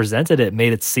they presented it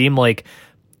made it seem like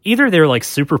either they're like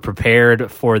super prepared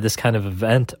for this kind of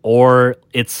event or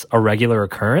it's a regular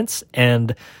occurrence.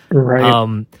 And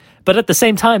but at the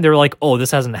same time, they're like, oh,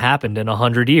 this hasn't happened in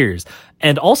 100 years.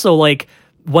 And also, like,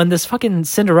 when this fucking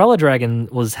Cinderella dragon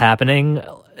was happening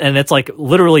and it's like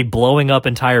literally blowing up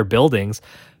entire buildings,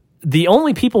 the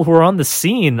only people who are on the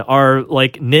scene are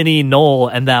like Ninny, Noel,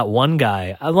 and that one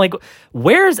guy. I'm like,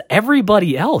 where's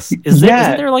everybody else? Isn't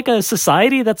there like a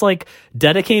society that's like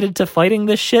dedicated to fighting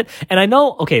this shit? And I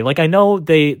know, I know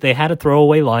they had a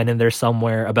throwaway line in there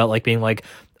somewhere about like being like,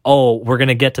 oh, we're going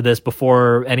to get to this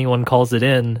before anyone calls it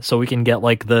in so we can get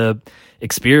like the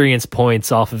experience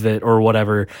points off of it or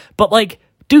whatever. But like,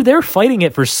 dude, they're fighting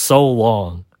it for so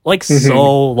long. Like,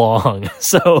 so long.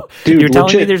 So, dude, you're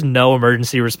telling me there's no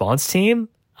emergency response team?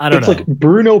 I don't know. It's like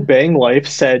Bruno Banglife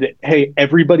said, hey,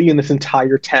 everybody in this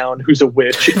entire town who's a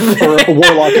witch or a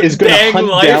warlock is going to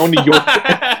hunt down your...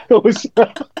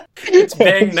 It's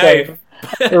Bang Knife.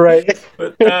 Right.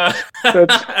 But,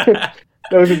 that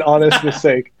was an honest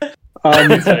mistake. Go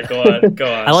on.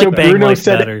 I like Bang Bruno Life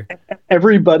said better.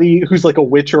 Everybody who's like a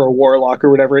witch or a warlock or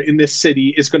whatever in this city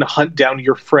is going to hunt down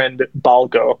your friend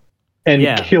Balgo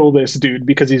and kill this dude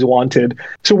because he's wanted.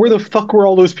 So where the fuck were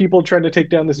all those people trying to take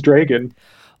down this dragon?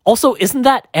 Also, isn't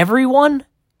that everyone?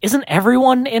 Isn't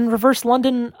everyone in Reverse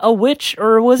London a witch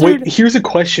or a wizard? Wait, here's a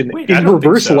question. Is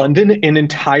Reverse London an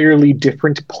entirely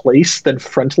different place than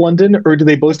Front London, or do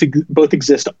they both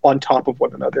exist on top of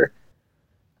one another?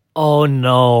 Oh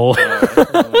no.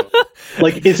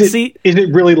 Like, is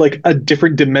it really like a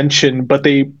different dimension, but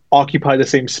they occupy the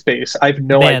same space? I have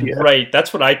no idea. Right,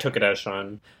 that's what I took it as,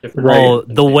 Sean. Well,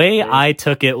 the way I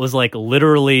took it was like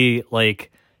literally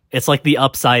like it's like the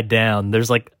upside down. There's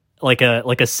like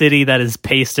a city that is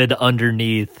pasted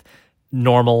underneath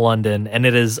normal London, and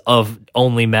it is of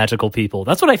only magical people.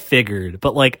 That's what I figured,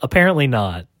 but like apparently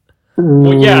not.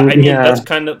 Well, yeah, I mean that's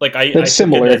kind of like that's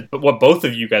similar. But what both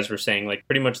of you guys were saying, like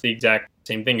pretty much the exact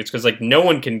same thing. It's because like no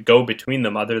one can go between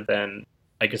them other than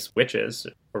I guess witches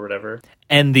or whatever,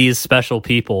 and these special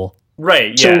people.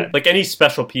 Right? Yeah, so, like any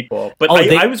special people. But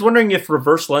I was wondering if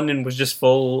Reverse London was just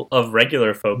full of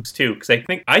regular folks too, because I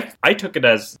think I took it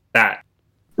as that.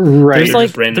 Right.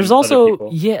 There's also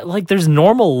there's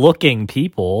normal looking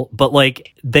people, but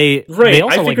like they also,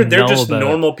 I figured they're just about...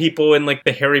 normal people in like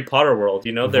the Harry Potter world,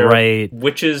 you know, they're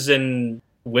witches and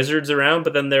wizards around,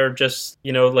 but then they're just,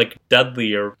 you know, like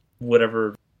Dudley or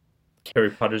whatever Harry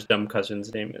Potter's dumb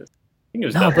cousin's name is. I think it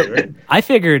was Dudley, right? I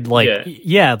figured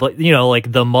but you know,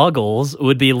 like the Muggles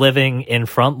would be living in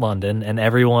Front London, and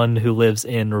everyone who lives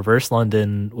in Reverse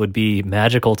London would be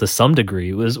magical to some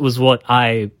degree. Was what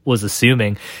I was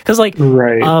assuming, because like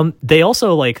they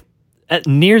also like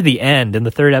near the end in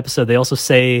the third episode they also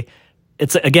say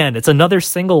it's another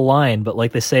single line, but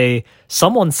like they say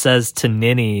someone says to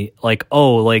Ninny like,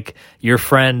 oh, like your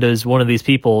friend is one of these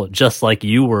people just like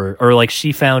you were, or like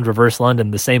she found Reverse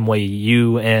London the same way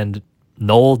you and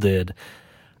Noel did.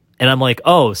 And I'm like,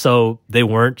 oh, so they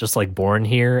weren't just like born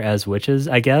here as witches,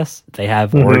 I guess. They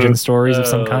have origin stories of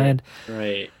some kind.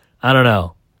 Right. I don't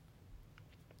know.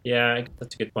 Yeah,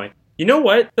 that's a good point. You know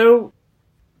what, though?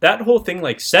 That whole thing,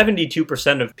 like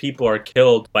 72% of people are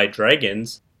killed by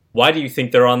dragons. Why do you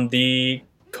think they're on the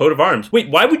coat of arms? Wait,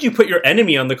 why would you put your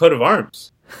enemy on the coat of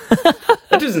arms?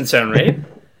 That doesn't sound right.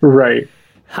 Right.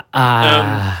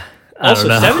 Also,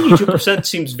 72%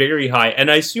 seems very high,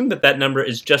 and I assume that number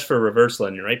is just for Reverse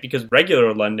London, right? Because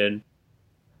regular London,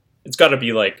 it's got to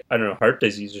be like, I don't know, heart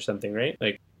disease or something, right?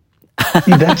 Like,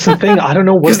 that's the thing. I don't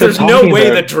know what they're talking about. Because there's no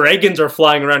way that dragons are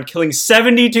flying around killing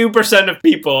 72% of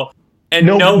people, and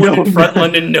no one in Front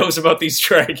London knows about these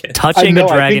dragons. Touching a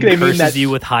dragon curses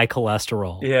you with high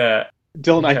cholesterol. Yeah.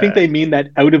 Dylan, I think they mean that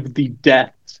out of the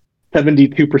deaths,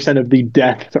 72% of the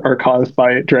deaths are caused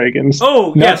by dragons.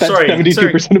 Oh, yeah, sorry.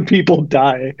 72% of people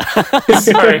die.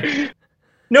 Sorry.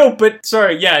 No, but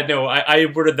sorry. Yeah, no, I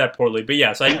worded that poorly. But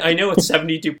yes, I know it's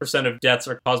 72% of deaths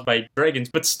are caused by dragons,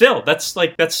 but still,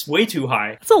 that's way too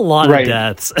high. That's a lot of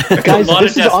deaths. Guys,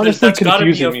 this is honestly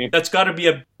confusing me. That's got to be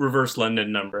a Reverse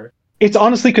London number. It's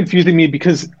honestly confusing me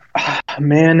because,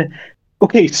 man,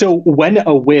 okay, so when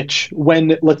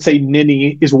let's say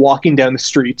Ninny is walking down the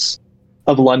streets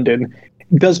of London,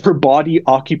 does her body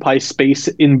occupy space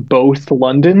in both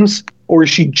Londons, or is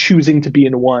she choosing to be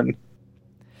in one?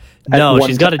 No, one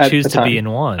she's got to at choose a to be time? in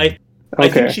one. I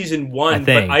think Okay. she's in one, I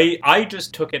think. but I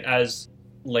just took it as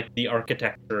like the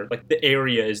architecture, like the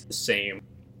area is the same.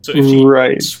 So if she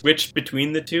Right. switched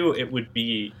between the two, it would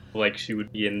be like she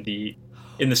would be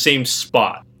in the same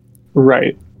spot.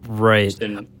 Right. Right. Just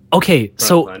in- Okay,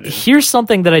 so London. here's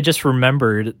something that I just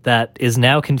remembered that is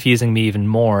now confusing me even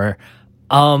more.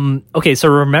 Okay, so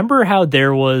remember how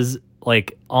there was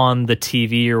like on the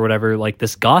TV or whatever, like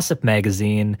this gossip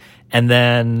magazine, and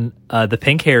then the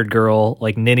pink-haired girl,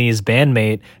 like Ninny's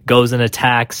bandmate, goes and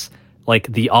attacks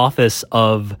like the office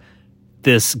of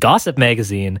this gossip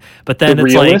magazine, but then The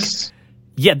it's realists?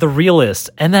 yeah, the realist.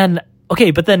 And then,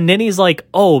 okay, but then Ninny's like,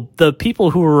 oh, the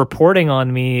people who were reporting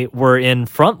on me were in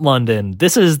front London.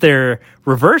 This is their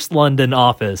reverse London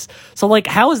office. So, like,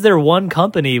 how is there one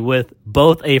company with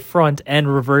both a front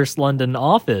and reverse London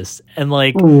office? And,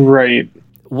 like, Right.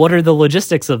 what are the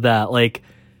logistics of that? Like,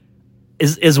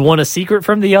 is one a secret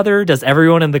from the other? Does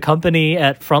everyone in the company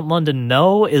at Front London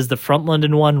know? Is the Front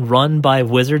London one run by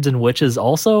wizards and witches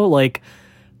also? Like,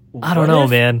 I don't What know,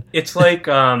 if man. It's like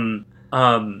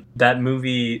that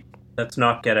movie that's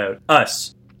not Get Out,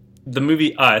 Us. The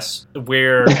movie Us,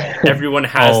 where everyone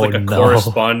has Oh, like a no.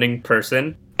 corresponding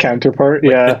person, Counterpart,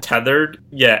 like yeah. the tethered.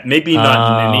 Yeah, maybe not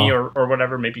Oh. Ninny or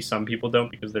whatever. Maybe some people don't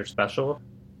because they're special.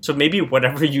 So maybe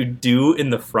whatever you do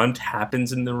in the front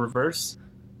happens in the reverse.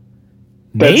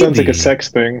 That sounds like Maybe. a sex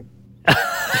thing.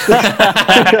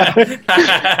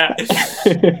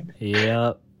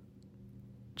 Yep.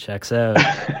 Checks out.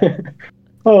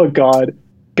 Oh god.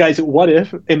 Guys,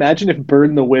 imagine if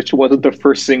Burn the Witch wasn't the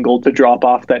first single to drop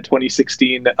off that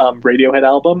 2016 Radiohead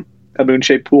album, A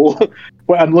Moon-Shaped Pool.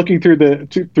 Well, I'm looking through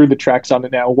the tracks on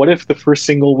it now. What if the first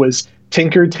single was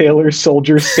Tinker, Tailor,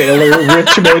 Soldier, Sailor,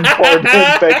 Richmond, Corbin,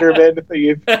 Beggarman,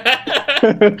 Thief?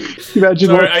 Imagine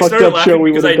Sorry, what I fucked started up show laughing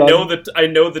we because would I have know done. I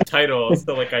know the title,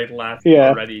 so like I laughed Yeah.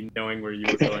 already knowing where you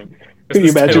were going. Can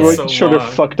you imagine what sort of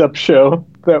long. fucked up show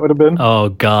that would have been? Oh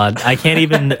God, I can't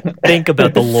even think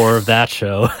about the lore of that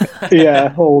show. Yeah,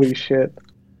 holy shit.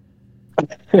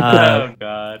 Oh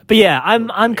god. But yeah,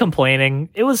 I'm complaining.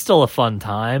 It was still a fun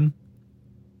time.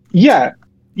 Yeah,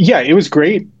 it was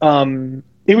great.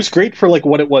 It was great for like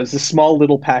what it was, a small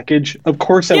little package. Of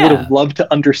course, I would Yeah. have loved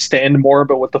to understand more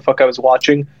about what the fuck I was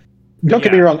watching. Don't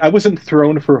get me Yeah. wrong, I wasn't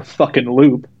thrown for a fucking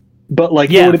loop, but like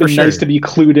Yeah, it would have for been nice sure. to be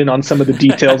clued in on some of the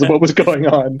details of what was going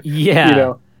on. Yeah. You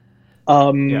know.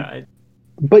 Yeah.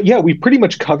 But yeah, we pretty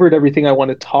much covered everything I want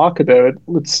to talk about.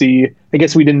 Let's see. I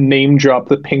guess we didn't name drop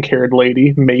the pink-haired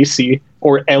lady, Macy,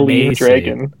 or Ellie the Macy.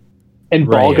 dragon. And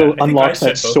Right. Balgo I think I unlocks said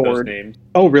that both those sword. names.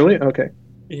 Oh, really? Okay.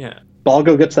 Yeah.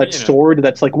 Balgo gets that You know. sword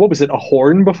that's like, what was it, a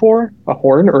horn before? A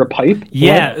horn or a pipe?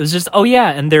 Yeah, What? it was just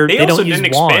and They they also don't use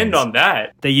didn't wands. expand on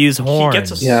that. They use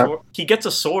horns. Yeah. He gets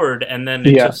a sword, and then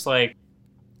it's Yeah. just like,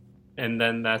 and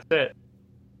then that's it.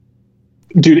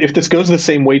 Dude, if this goes the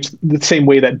same way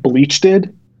that Bleach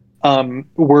did,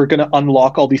 we're gonna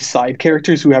unlock all these side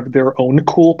characters who have their own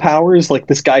cool powers. Like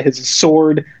this guy has a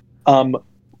sword.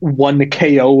 One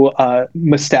KO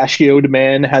mustachioed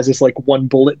man has this like one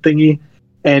bullet thingy,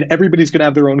 and everybody's gonna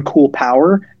have their own cool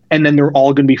power. And then they're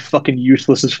all gonna be fucking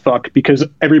useless as fuck because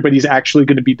everybody's actually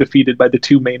gonna be defeated by the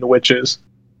two main witches.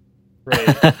 Right.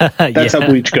 That's how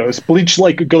Bleach goes. Bleach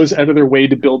like goes out of their way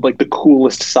to build like the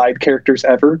coolest side characters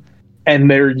ever, and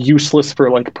they're useless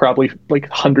for like probably like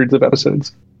hundreds of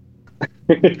episodes.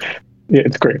 Yeah,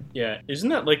 it's great. Yeah. Isn't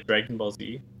that like Dragon Ball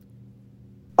Z?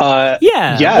 Yeah.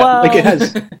 Yeah, well, like it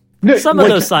has no, some like, of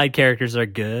those side characters are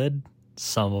good.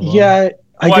 Some of them. Yeah,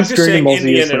 I Well, I'm guess just Dragon saying, Ball in Z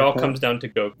the is end, it like all that. comes down to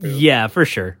Goku. Yeah, for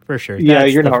sure. Yeah,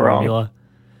 That's you're the not wrong. formula.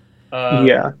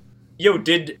 Yeah, Yo,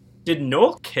 did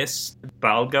Noel kiss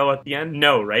Balgo at the end?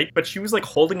 No, right? But she was like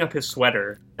holding up his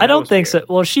sweater. I That don't was think weird.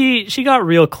 so. Well, she got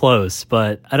real close,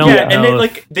 but I don't Yeah, know. and then if-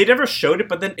 like they never showed it,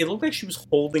 but then it looked like she was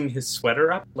holding his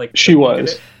sweater up. Like She look at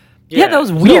was. it. yeah, that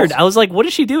was weird. I was like, what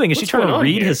is she doing? Is she What's trying going to on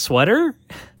read here? his sweater?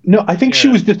 no, I think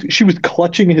Yeah. she was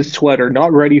clutching his sweater,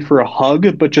 not ready for a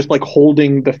hug, but just like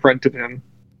holding the front of him.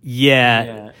 Yeah.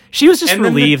 Yeah. She was just And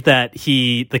then relieved that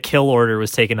the kill order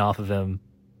was taken off of him.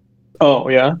 Oh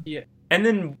yeah, And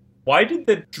then why did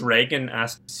the dragon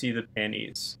ask to see the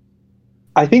panties?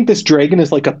 I think this dragon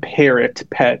is like a parrot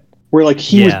pet, where like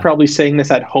he was Yeah. probably saying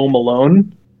this at home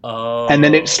alone, Oh. And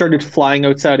then it started flying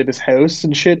outside of his house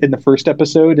and shit in the first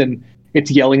episode, and it's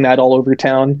yelling that all over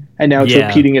town. And now it's Yeah.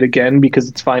 repeating it again because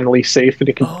it's finally safe and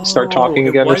it can start talking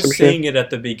again or It some was shit. saying it at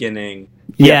the beginning.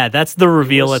 Yeah, that's the It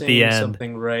reveal was at the saying end.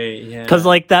 Something right, yeah. Because,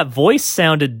 like, that voice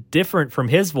sounded different from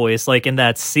his voice, like, in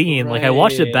that scene. Like, I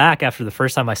watched it Right. back after the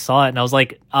first time I saw it, and I was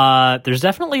like, there's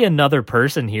definitely another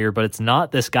person here, but it's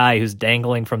not this guy who's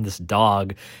dangling from this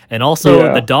dog. And also,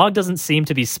 Yeah. the dog doesn't seem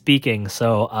to be speaking,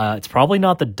 so it's probably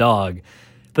not the dog.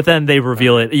 But then they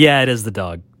reveal it. Yeah, it is the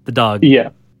dog. The dog Yeah,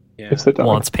 Yeah. it's the dog.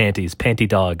 wants panties. Panty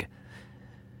dog.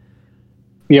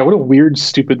 Yeah, what a weird,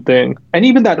 stupid thing. And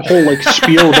even that whole like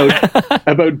spiel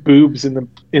about boobs in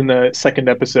the second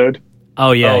episode.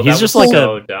 Oh, yeah. Oh, He's that just was like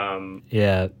so a... dumb.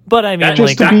 Yeah. But, I mean, That,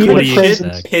 like, just to be what in do a you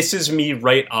present- expect? pisses me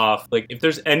right off. Like, if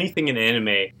there's anything in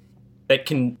anime that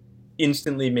can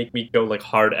instantly make me go like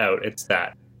hard out, it's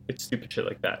that. It's stupid shit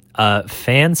like that.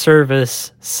 Fan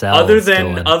service sells. Other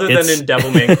than It's- in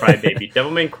Devilman Crybaby.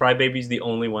 Devilman Crybaby's the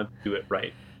only one to do it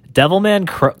right. Devilman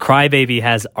Crybaby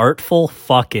has artful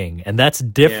fucking, and that's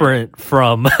different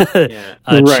from Yeah.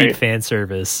 cheap Right. fan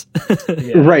service.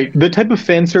 Yeah. Right. The type of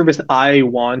fan service I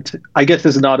want, I guess,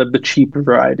 is not of the cheap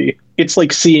variety. It's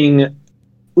like seeing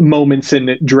moments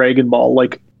in Dragon Ball,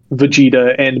 like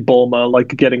Vegeta and Bulma, like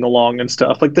getting along and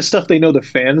stuff. Like the stuff they know the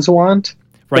fans want,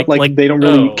 Right, but like, like they don't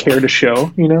really Oh. care to show,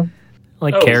 you know?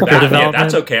 like Oh, character that- development. Yeah,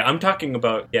 that's okay. I'm talking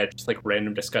about just like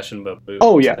random discussion about boobs.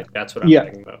 Oh, yeah. Like that's what I'm Yeah.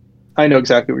 talking about. I know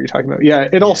exactly what you're talking about. Yeah,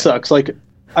 it all Yeah. sucks. Like,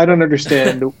 I don't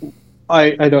understand.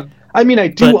 I don't. I mean, I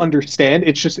do But- understand.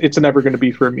 It's just it's never going to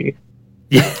be for me.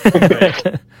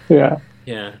 Yeah. Yeah.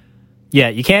 Yeah. Yeah,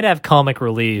 you can't have comic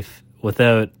relief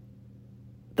without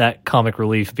that comic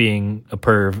relief being a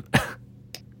perv.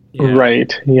 Yeah.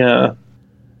 Right. Yeah.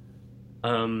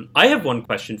 I have one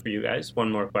question for you guys.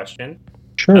 One more question.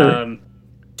 Sure.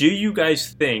 Do you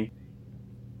guys think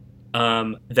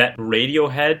that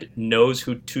Radiohead knows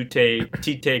who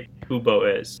Tite Kubo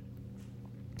is?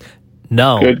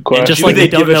 No. Good question. Just Do like they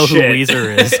give don't a know who shit?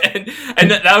 Weezer is.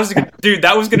 and that was, dude,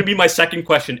 that was going to be my second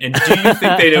question. And do you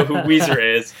think they know who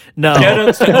Weezer is? No. Shout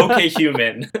out to OK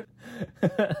Human.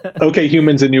 Okay,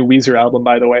 Human's a new Weezer album,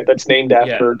 by the way. That's named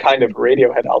after kind of a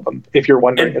Radiohead album. If you're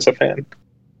wondering, And- as a fan.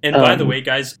 And by the Um, way,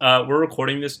 guys, we're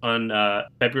recording this on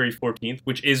February 14th,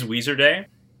 which is Weezer Day.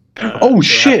 Oh,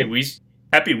 shit.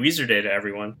 Happy Weezer Day to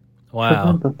everyone. How Wow.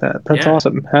 about that? That's Yeah.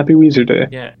 awesome. Happy Weezer Day.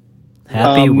 Yeah.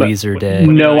 Happy Um, Weezer Day.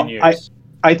 No, 29 years.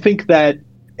 I think that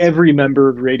every member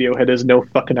of Radiohead has no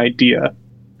fucking idea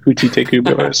who Tite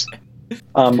Kubo is,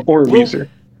 or Well, Weezer.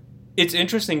 It's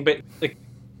interesting, but like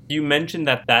you mentioned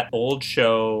that old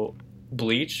show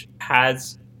Bleach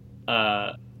has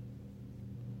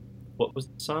what was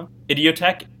the song?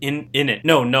 Idiotech in it.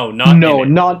 No, not No, in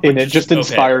it. not in Which it. is- Just okay.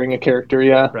 inspiring a character.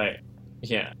 Yeah. Right.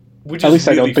 Yeah. Which At is least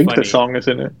I really don't think funny the song is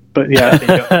in it. But yeah,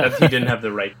 that he didn't have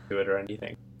the right to it or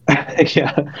anything.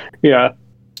 yeah, yeah.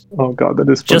 Oh god, that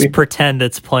is funny. Just pretend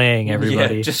it's playing,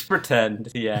 everybody. Yeah, just pretend.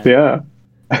 Yeah. Yeah.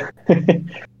 Good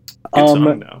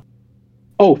song though.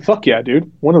 Oh fuck yeah,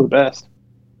 dude! One of the best.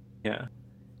 Yeah.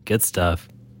 Good stuff.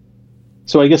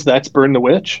 So I guess that's Burn the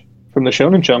Witch from the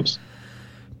Shonen Chumps.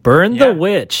 Burn Yeah. the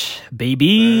Witch,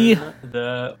 baby. Burn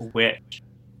the Witch.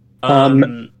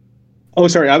 Oh,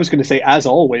 sorry. I was going to say, as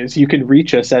always, you can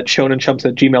reach us at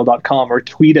shonenchumps@gmail.com or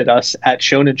tweet at us at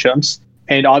shonenchumps.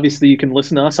 And obviously, you can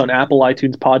listen to us on Apple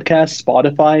iTunes Podcasts,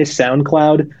 Spotify,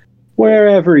 SoundCloud,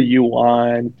 wherever you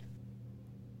want.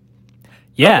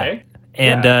 Yeah. Okay.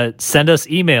 And send us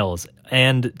emails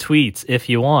and tweets if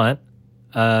you want.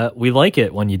 We like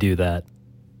it when you do that.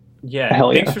 Yeah,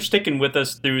 Hell thanks yeah. for sticking with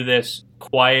us through this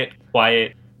quiet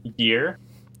year.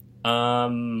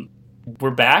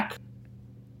 We're back.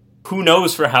 Who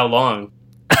knows for how long?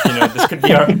 You know,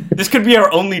 this could be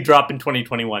our only drop in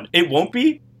 2021. It won't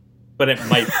be, but it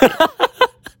might be.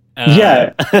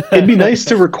 Yeah, it'd be nice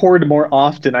to record more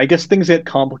often. I guess things get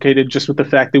complicated just with the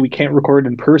fact that we can't record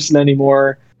in person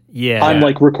anymore. Yeah. I'm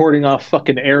like recording off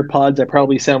fucking AirPods. I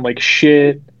probably sound like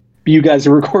shit. You guys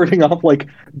are recording off like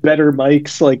better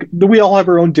mics. Like we all have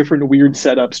our own different weird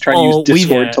setups. Trying to use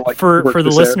Discord to like for work the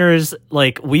this out. listeners,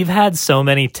 like we've had so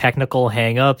many technical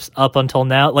hangups up until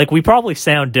now. Like we probably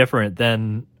sound different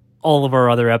than all of our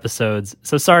other episodes.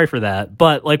 So sorry for that.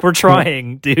 But like we're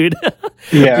trying, dude.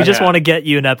 Yeah, we just Yeah. want to get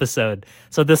you an episode.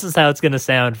 So this is how it's going to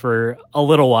sound for a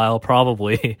little while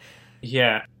probably.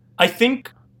 Yeah, I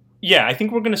think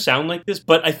we're gonna sound like this,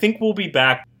 but I think we'll be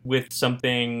back with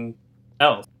something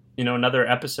else. You know, another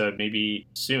episode maybe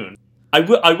soon. I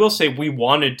will say we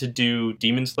wanted to do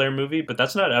Demon Slayer movie, but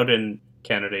that's not out in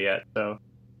Canada yet. So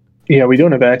Yeah, we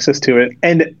don't have access to it,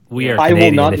 and We are I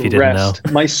Canadian, will not if you didn't know.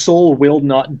 rest. My soul will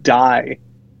not die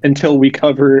until we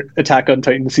cover Attack on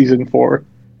Titan season 4.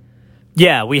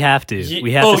 Yeah, we have to.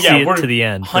 We have to see it to the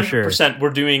end for sure. 100%. We're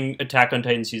doing Attack on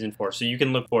Titan season 4, so you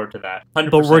can look forward to that.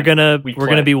 100%. But we're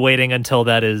gonna be waiting until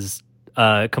that is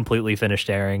completely finished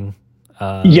airing.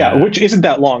 Which isn't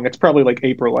that long. It's probably like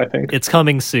April, I think. It's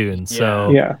coming soon,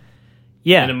 so yeah.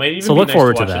 And it might even so be look nice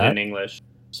forward to watch to that it in English,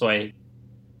 so I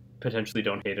potentially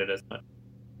don't hate it as much.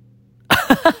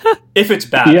 If it's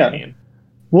bad, I mean.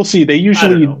 We'll see. They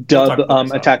usually We'll dub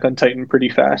Attack on Titan pretty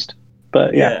fast,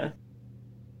 but yeah.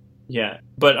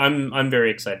 But I'm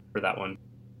very excited for that one.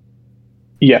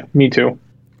 Yeah, me too.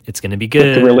 It's going to be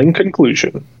good. Thrilling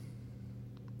conclusion.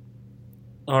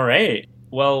 All right.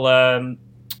 Well,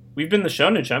 we've been the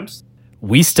Shonen Chumps.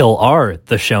 We still are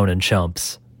the Shonen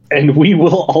Chumps. And we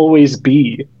will always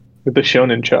be the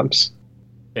Shonen Chumps.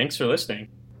 Thanks for listening.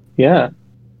 Yeah.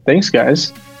 Thanks,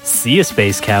 guys. See ya,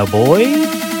 Space Cowboy.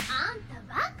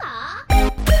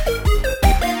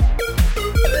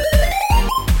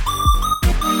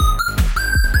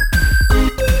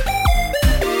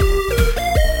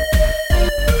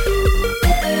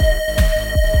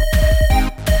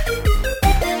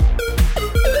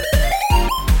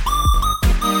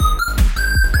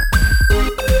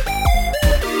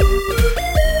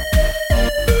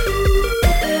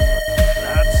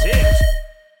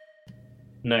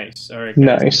 Nice. All right.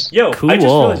 Guys. Nice. Yo, cool. I just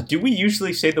realized, do we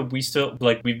usually say that we still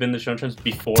we've been the Shonen Chumps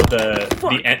before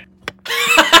the end?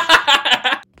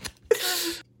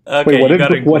 Okay,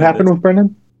 Wait, what happened with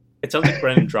Brennan? It sounds like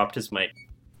Brennan dropped his mic.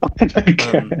 Oh my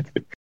God.